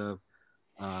importance of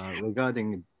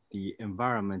regarding the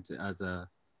environment as a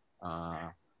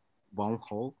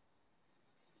wormhole?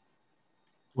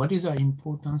 What is the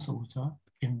importance of the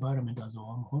environment as a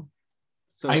wormhole?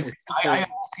 So I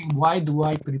asking why do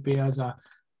I prepare as a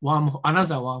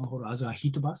another wormhole as a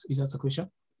heat bath? Is that the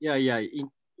question? Yeah.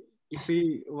 If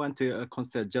we want to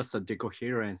consider just a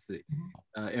decoherence,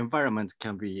 environment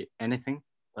can be anything,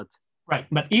 but right.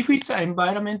 But if its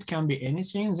environment can be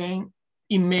anything, then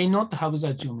it may not have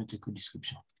the geometric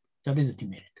description. That is the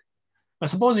demerit. But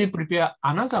suppose you prepare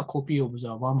another copy of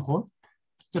the wormhole,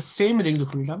 the same degree of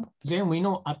freedom, then we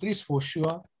know at least for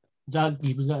sure that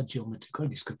gives a geometrical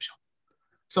description.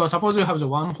 So suppose you have the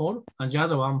wormhole and the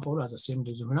other wormhole has the same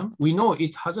degree of freedom. We know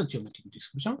it has a geometric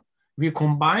description. We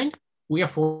combine, we are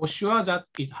for sure that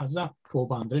it has a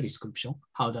four-boundary description.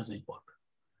 How does it work?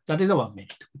 That is the one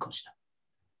merit we consider.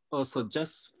 Also,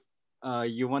 just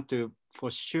you want to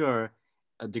for sure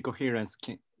a decoherence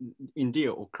can indeed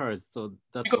occurs. So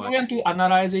that's because why we want to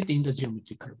analyze it in the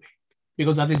geometrical way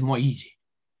because that is more easy.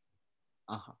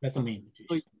 That's the main motivation.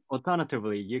 So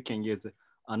alternatively, you can use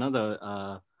another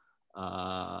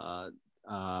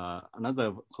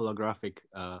another holographic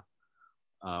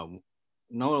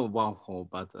no wormhole,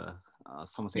 but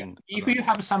something. Yeah. If you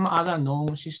have some other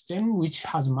known system which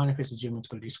has manifest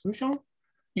geometrical description,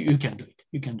 you can do it.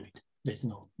 You can do it. There's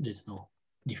no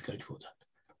difficulty for that.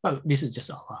 But this is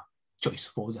just our choice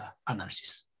for the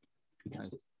analysis.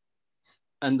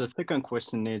 And the second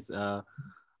question is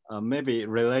maybe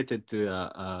related to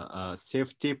a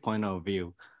safety point of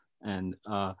view. And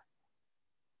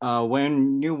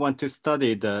when you want to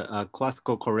study the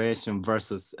classical correlation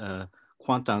versus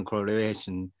quantum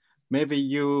correlation, maybe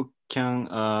you can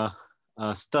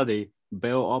study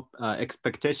Bell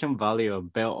expectation value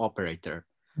of Bell operator.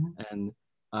 And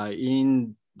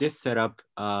in this setup,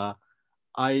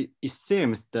 it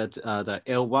seems that the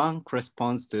L1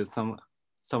 corresponds to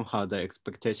somehow the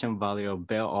expectation value of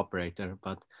Bell operator.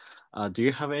 But do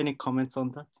you have any comments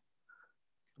on that?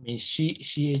 I mean,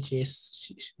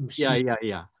 CHS.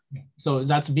 Yeah. So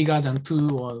that's bigger than 2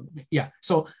 or yeah.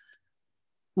 So,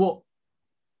 well,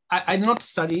 I did not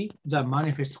study the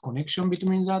manifest connection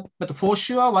between that, but for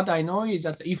sure, what I know is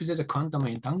that if there's a quantum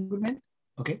entanglement,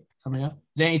 okay,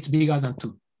 then it's bigger than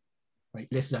 2, right?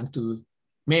 Less than 2,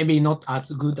 maybe not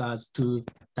as good as 2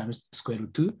 times square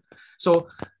root 2. So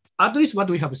at least what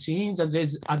we have seen that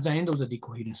there's at the end of the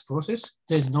decoherence process,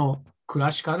 there's no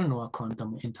classical nor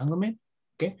quantum entanglement.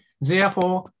 Okay,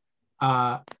 therefore,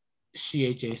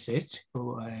 CHSH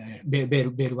or Bell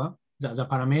one, the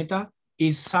parameter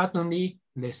is certainly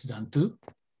less than 2,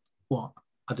 or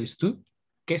at least 2.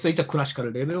 Okay, so it's a classical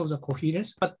level of the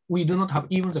coherence, but we do not have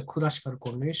even the classical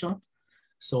correlation.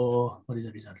 So what is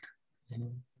the result?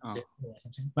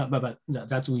 But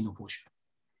that's we know for sure.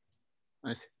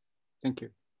 I see. Thank you.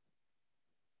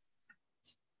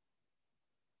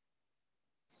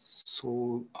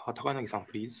 So, Takanagi-san,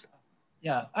 please.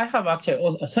 Yeah, I have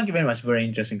actually, thank you very much, very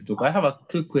interesting talk. I have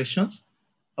 2 questions.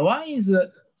 One is,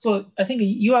 so I think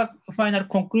your final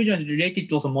conclusion is related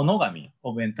to also monogamy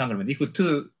of entanglement. If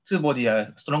two bodies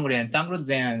are strongly entangled,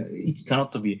 then it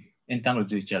cannot be entangled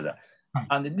to each other. Right.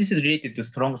 And this is related to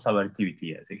strong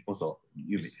subjectivity, I think also.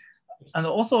 And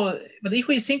also, but if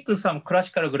we think some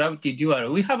classical gravity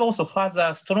dual, we have also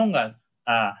further stronger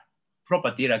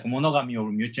property like monogamy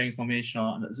or mutual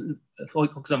information. For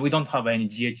example, we don't have any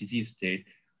GHG state.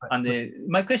 Right. And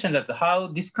my question is that how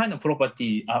this kind of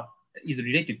property is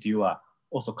related to your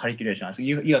also calculation. So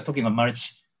you are talking about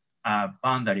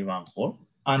multi-boundary wormhole.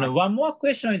 And right. One more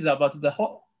question is about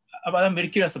I'm very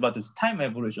curious about this time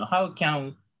evolution. How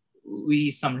can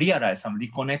we realize some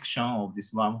reconnection of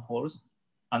these wormholes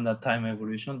and the time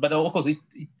evolution? But of course,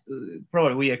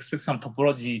 probably we expect some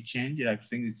topology change. I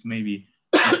think it's maybe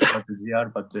GR,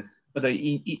 but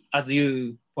as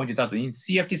you pointed out, in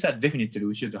CFT side, definitely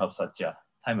we should have such a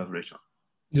time evolution.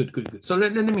 Good. So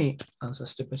let me answer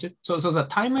step by step. So the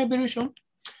time evolution,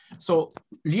 so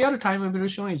real time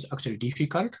evolution is actually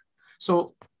difficult.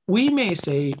 So we may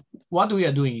say what we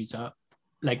are doing is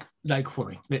like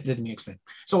following. Let me explain.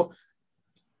 So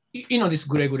this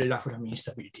Gregory-Laflamme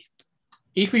instability.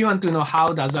 If you want to know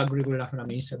how does a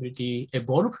Gregory-Laflamme instability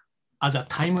evolve as a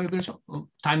time evolution,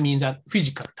 time means that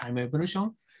physical time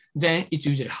evolution, then it's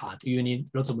usually hard. You need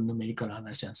lots of numerical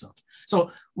analysis and so on.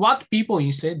 So what people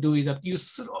instead do is that you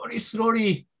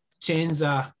slowly change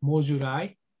the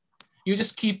moduli. You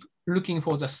just keep looking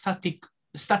for the static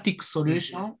static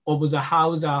solution of the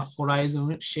how the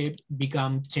horizon shape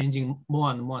become changing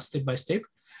more and more step by step,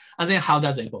 and then how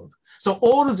does it evolve. So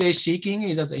all they're seeking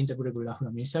is as integral graph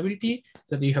from instability,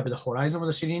 that you have the horizon of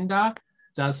the cylinder,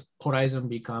 the horizon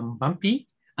become bumpy,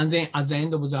 and then at the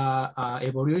end of the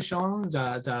evolution,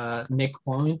 the neck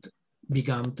point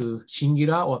become to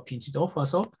singular or pinched off or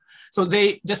so. So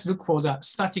they just look for the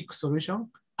static solution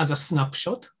as a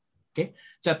snapshot. Okay,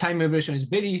 the time evolution is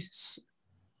very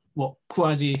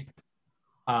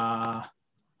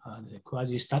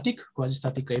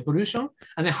quasi-static evolution,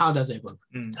 and then how does it evolve?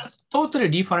 That's totally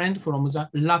different from the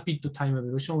rapid time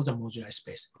evolution of the moduli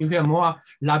space. If you have more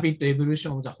rapid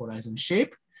evolution of the horizon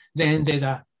shape, then there's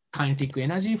a kinetic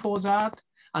energy for that,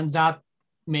 and that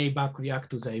may back react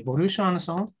to the evolution and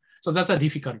so on. So that's a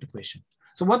difficult question.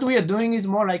 So what we are doing is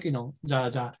more like, many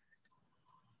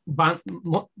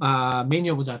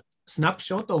of the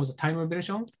snapshot of the time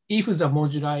evolution, if the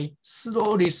moduli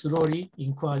slowly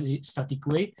in quasi-static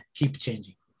way keep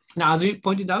changing. Now, as we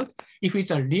pointed out, if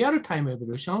it's a real time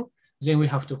evolution, then we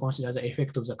have to consider the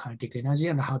effect of the kinetic energy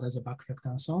and how does the back react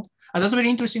and so on. And that's a very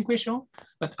interesting question,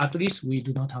 but at least we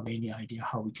do not have any idea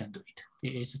how we can do it.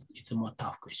 It's a more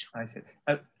tough question. I see.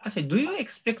 Actually, do you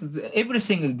expect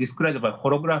everything is described by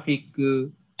holographic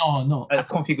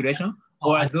configuration?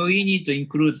 Or do we need to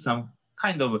include some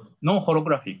kind of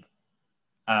non-holographic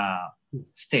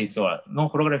states or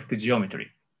non-holographic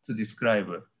geometry to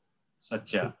describe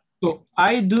such a... So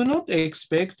I do not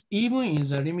expect, even in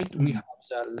the limit, we have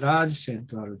the large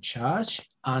central charge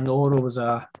and all of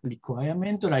the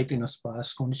requirement, like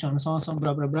sparse conditions, so on,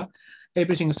 blah, blah, blah,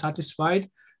 everything is satisfied.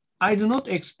 I do not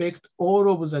expect all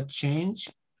of the change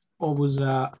of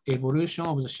the evolution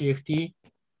of the CFT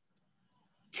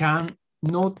can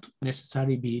not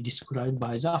necessarily be described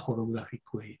by the holographic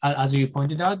way. As you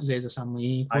pointed out, there's some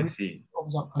inequality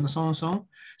of the, and so on and so on.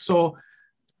 So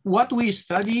what we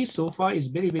study so far is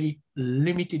very, very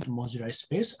limited modular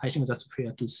space. I think that's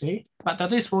fair to say. But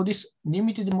at least for this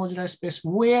limited modular space,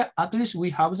 where at least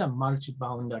we have the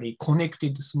multi-boundary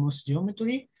connected smooth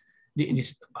geometry, this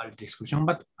is a valid description.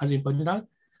 But as you pointed out,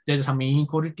 there's some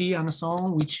inequality and so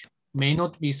on, which may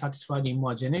not be satisfied in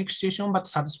more generic situation, but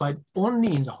satisfied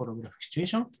only in the holographic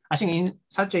situation. I think in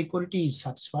such equality is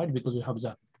satisfied because we have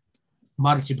the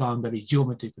multi-boundary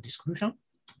geometric description.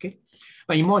 Okay,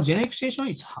 but in more generic situation,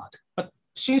 it's hard. But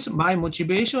since my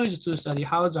motivation is to study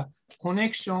how the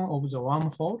connection of the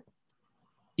wormhole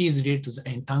is related to the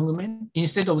entanglement,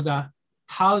 instead of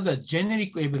how the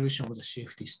generic evolution of the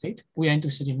CFT state, we are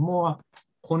interested in more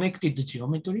connected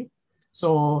geometry.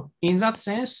 So in that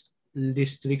sense,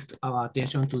 restrict our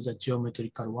attention to the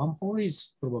geometrical wormhole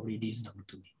is probably reasonable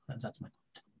to me. That's my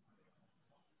point.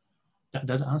 That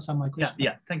does answer my question.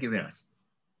 Yeah, thank you very much.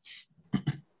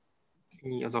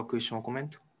 Any other question or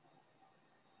comment?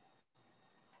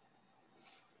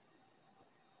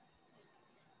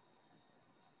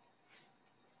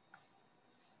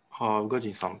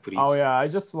 Gajin-san, please. Oh yeah, I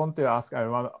just want to ask as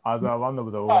one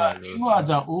of the organizers. You are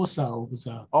the author of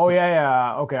the. Oh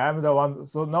yeah. Okay, I'm the one.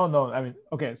 So no. I mean,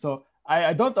 okay. So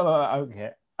I don't.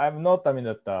 Okay, I'm not. I mean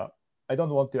that. I don't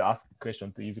want to ask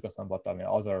question to Iizuka-san, but I mean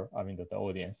other. I mean the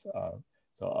audience.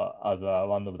 So as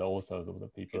one of the authors of the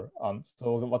paper.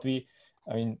 So what we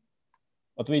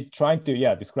trying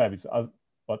to describe is as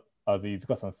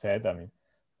Iizuka-san said. I mean,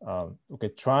 okay,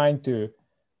 trying to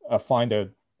find a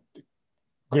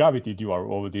gravity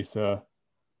dual of this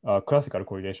classical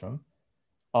correlation,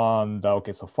 and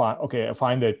okay, so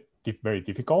find it very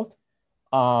difficult,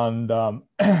 and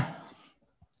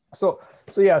so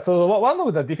one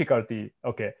of the difficulty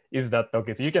is that so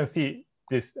you can see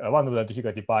this one of the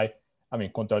difficulty by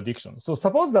contradiction. So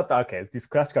suppose that this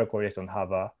classical correlation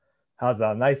has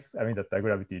a nice that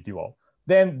gravity dual,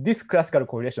 then this classical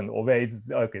correlation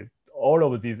obeys all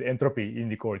of these entropy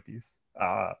inequalities.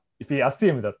 If we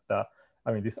assume that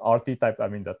this RT type,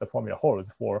 that the formula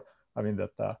holds for,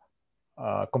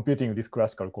 computing this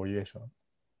classical correlation.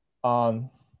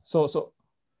 So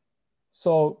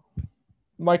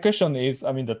my question is,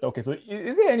 so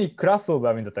is there any class of,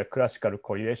 classical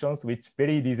correlations which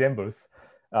very resembles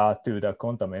to the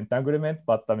quantum entanglement,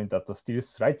 but that still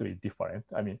slightly different?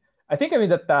 I think,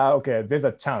 there's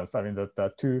a chance,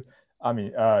 to,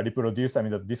 reproduce,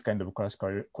 this kind of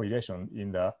classical correlation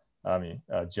in the,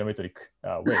 geometric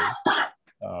way.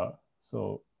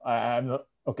 So I'm not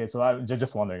so I'm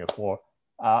just wondering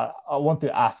I want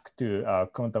to ask to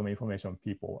quantum information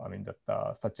people,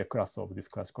 that such a class of this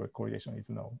classical correlation is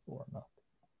known or not.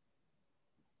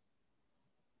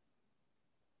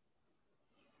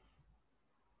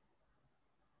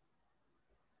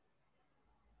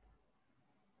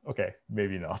 Okay,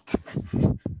 maybe not.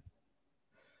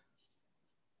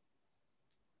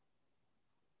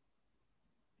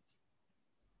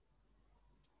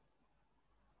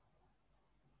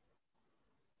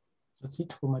 That's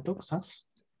it for my talk. Thanks.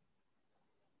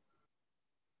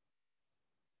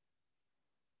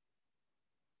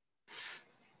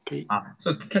 Okay.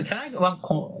 So can I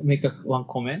make one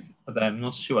comment? But I'm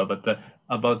not sure. But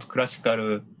about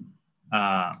classical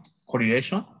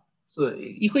correlation. So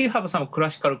if we have some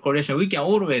classical correlation, we can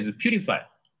always purify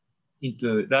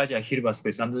into larger Hilbert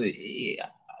space. And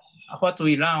what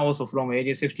we learn also from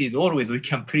ADSFT is always we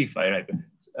can purify. Like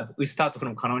we start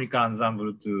from canonical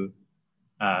ensemble to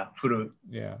full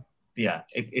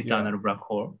eternal black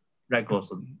hole. Like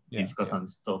also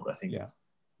Iizuka-san's talk, I think.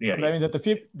 Really, I mean that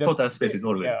the total space is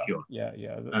always pure.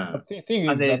 The thing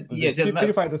is that the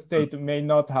purified state may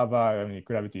not have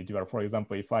gravity dual. For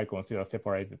example, if I consider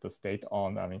separated state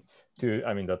on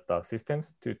that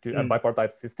systems to a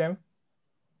bipartite system,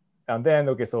 and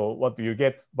then so what you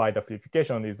get by the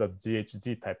purification is a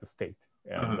GHG type state.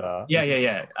 And, I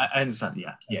understand.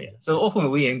 So often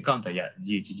we encounter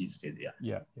GHG state.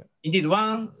 Indeed,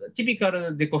 one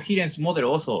typical decoherence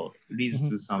model also leads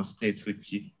to some states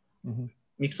which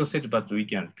mixed state, but we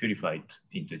can purify it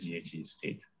into GHG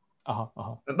state.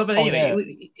 But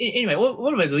anyway,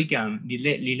 always we can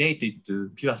relate it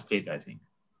to pure state, I think.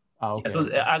 So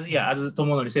as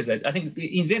Tomonori says, I think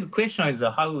in the end question is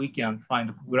how we can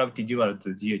find gravity dual to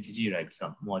GHG, like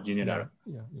some more general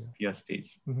pure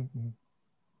states.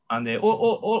 And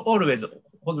always,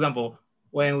 for example,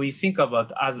 when we think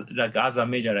about other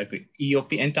measure like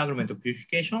EOP, entanglement of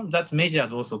purification, that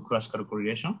measures also classical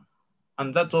correlation,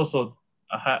 and that also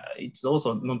it's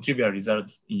also non-trivial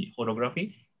result in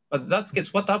holography. But that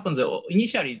case, what happens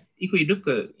initially, if we look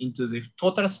into the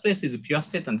total space is pure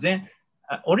state, and then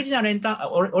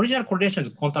original correlation is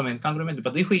quantum entanglement.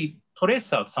 But if we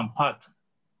trace out some part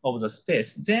of the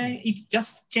space, then it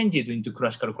just changes into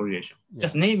classical correlation.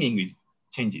 Just naming is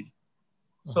changes.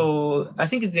 So I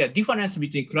think the difference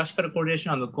between classical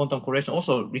correlation and quantum correlation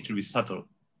also a little bit subtle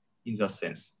in that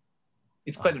sense.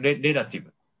 It's quite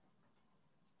relative.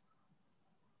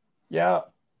 Yeah,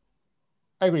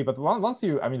 I agree. But once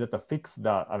you, fix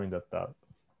the,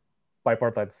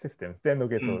 bipartite systems, then so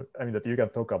that you can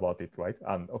talk about it, right?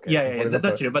 And so for example,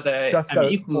 that's true. But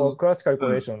for classical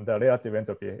correlation, the relative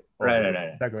entropy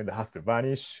entanglement has to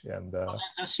vanish. And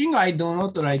the thing I do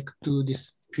not like to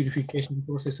this purification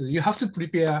process, you have to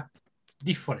prepare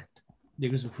different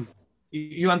degrees of freedom.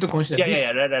 You want to consider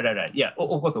this? Right. Yeah,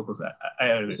 of course. I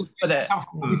agree.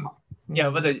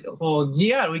 But for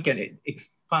GR, we can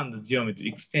expand the geometry,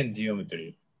 extend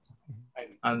geometry.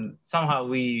 And somehow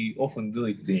we often do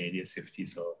it in ADSFT.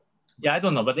 So I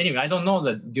don't know. But anyway, I don't know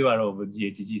the dual of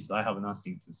GHG, so I have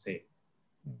nothing to say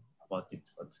about it.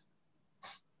 But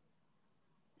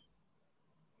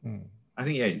I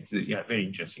think it's a very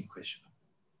interesting question.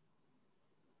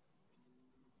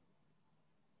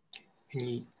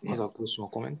 Any other question or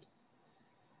comment?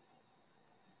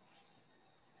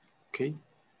 Okay.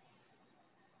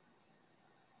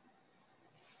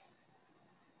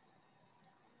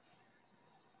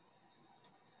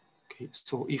 Okay,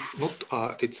 so if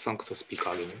not, let's thank the speaker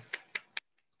again.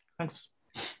 Thanks.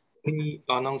 Any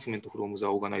announcement from the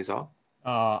organizer?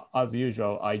 As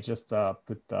usual, I just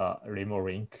put the remote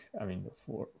link,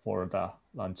 for the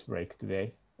lunch break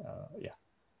today.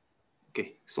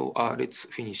 Okay, so let's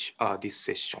finish this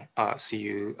session. See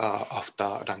you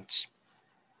after lunch.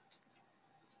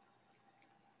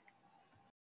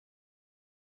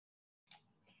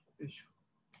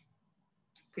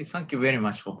 Okay, thank you very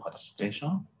much for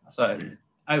participation. So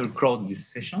I will close this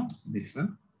session.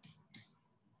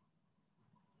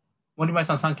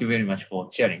 Moribari-san, thank you very much for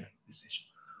chairing this session.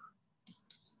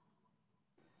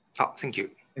 Thank you.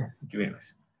 Thank you very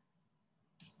much.